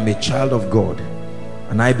that I'm a child of God,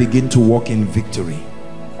 and I begin to walk in victory.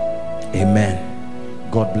 Amen.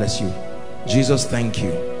 God bless you. Jesus, thank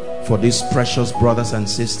you for these precious brothers and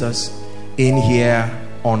sisters in here,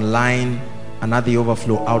 online, and at the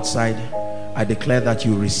overflow outside. I declare that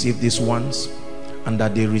you receive these ones, and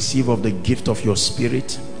that they receive of the gift of your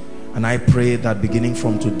spirit. And I pray that beginning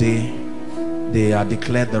from today, they are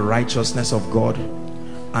declared the righteousness of God,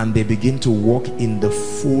 and they begin to walk in the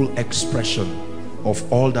full expression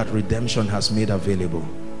of all that redemption has made available.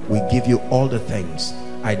 We give you all the thanks.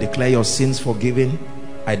 I declare your sins forgiven.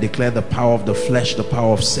 I declare the power of the flesh, the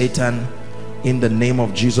power of Satan, in the name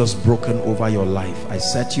of Jesus, broken over your life. I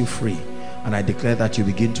set you free, and I declare that you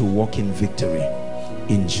begin to walk in victory.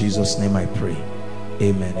 In Jesus' name I pray.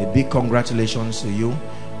 Amen. A big congratulations to you.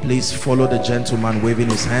 Please follow the gentleman waving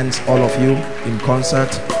his hands. All of you in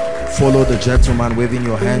concert, follow the gentleman waving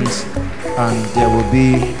your hands, and there will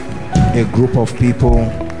be a group of people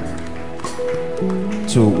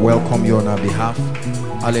to welcome you on our behalf.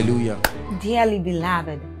 Hallelujah. Dearly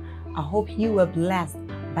beloved, I hope you were blessed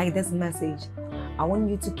by this message. I want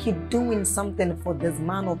you to keep doing something for this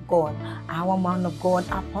man of God, our man of God,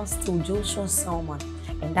 Apostle Joshua Selman.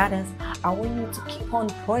 And that is, I want you to keep on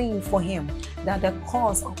praying for him, that the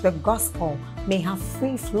cause of the gospel may have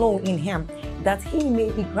free flow in him, that he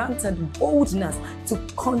may be granted boldness to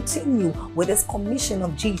continue with this commission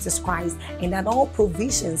of Jesus Christ, and that all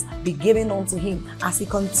provisions be given unto him as he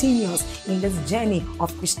continues in this journey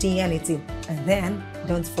of Christianity. And then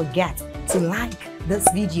don't forget to like this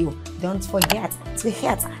video. Don't forget to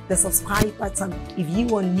hit the subscribe button if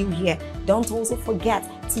you are new here. Don't also forget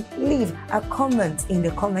to leave a comment in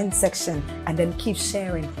the comment section, and then keep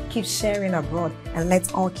sharing abroad, and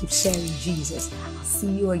let's all keep sharing Jesus. I'll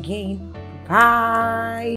see you again. Bye.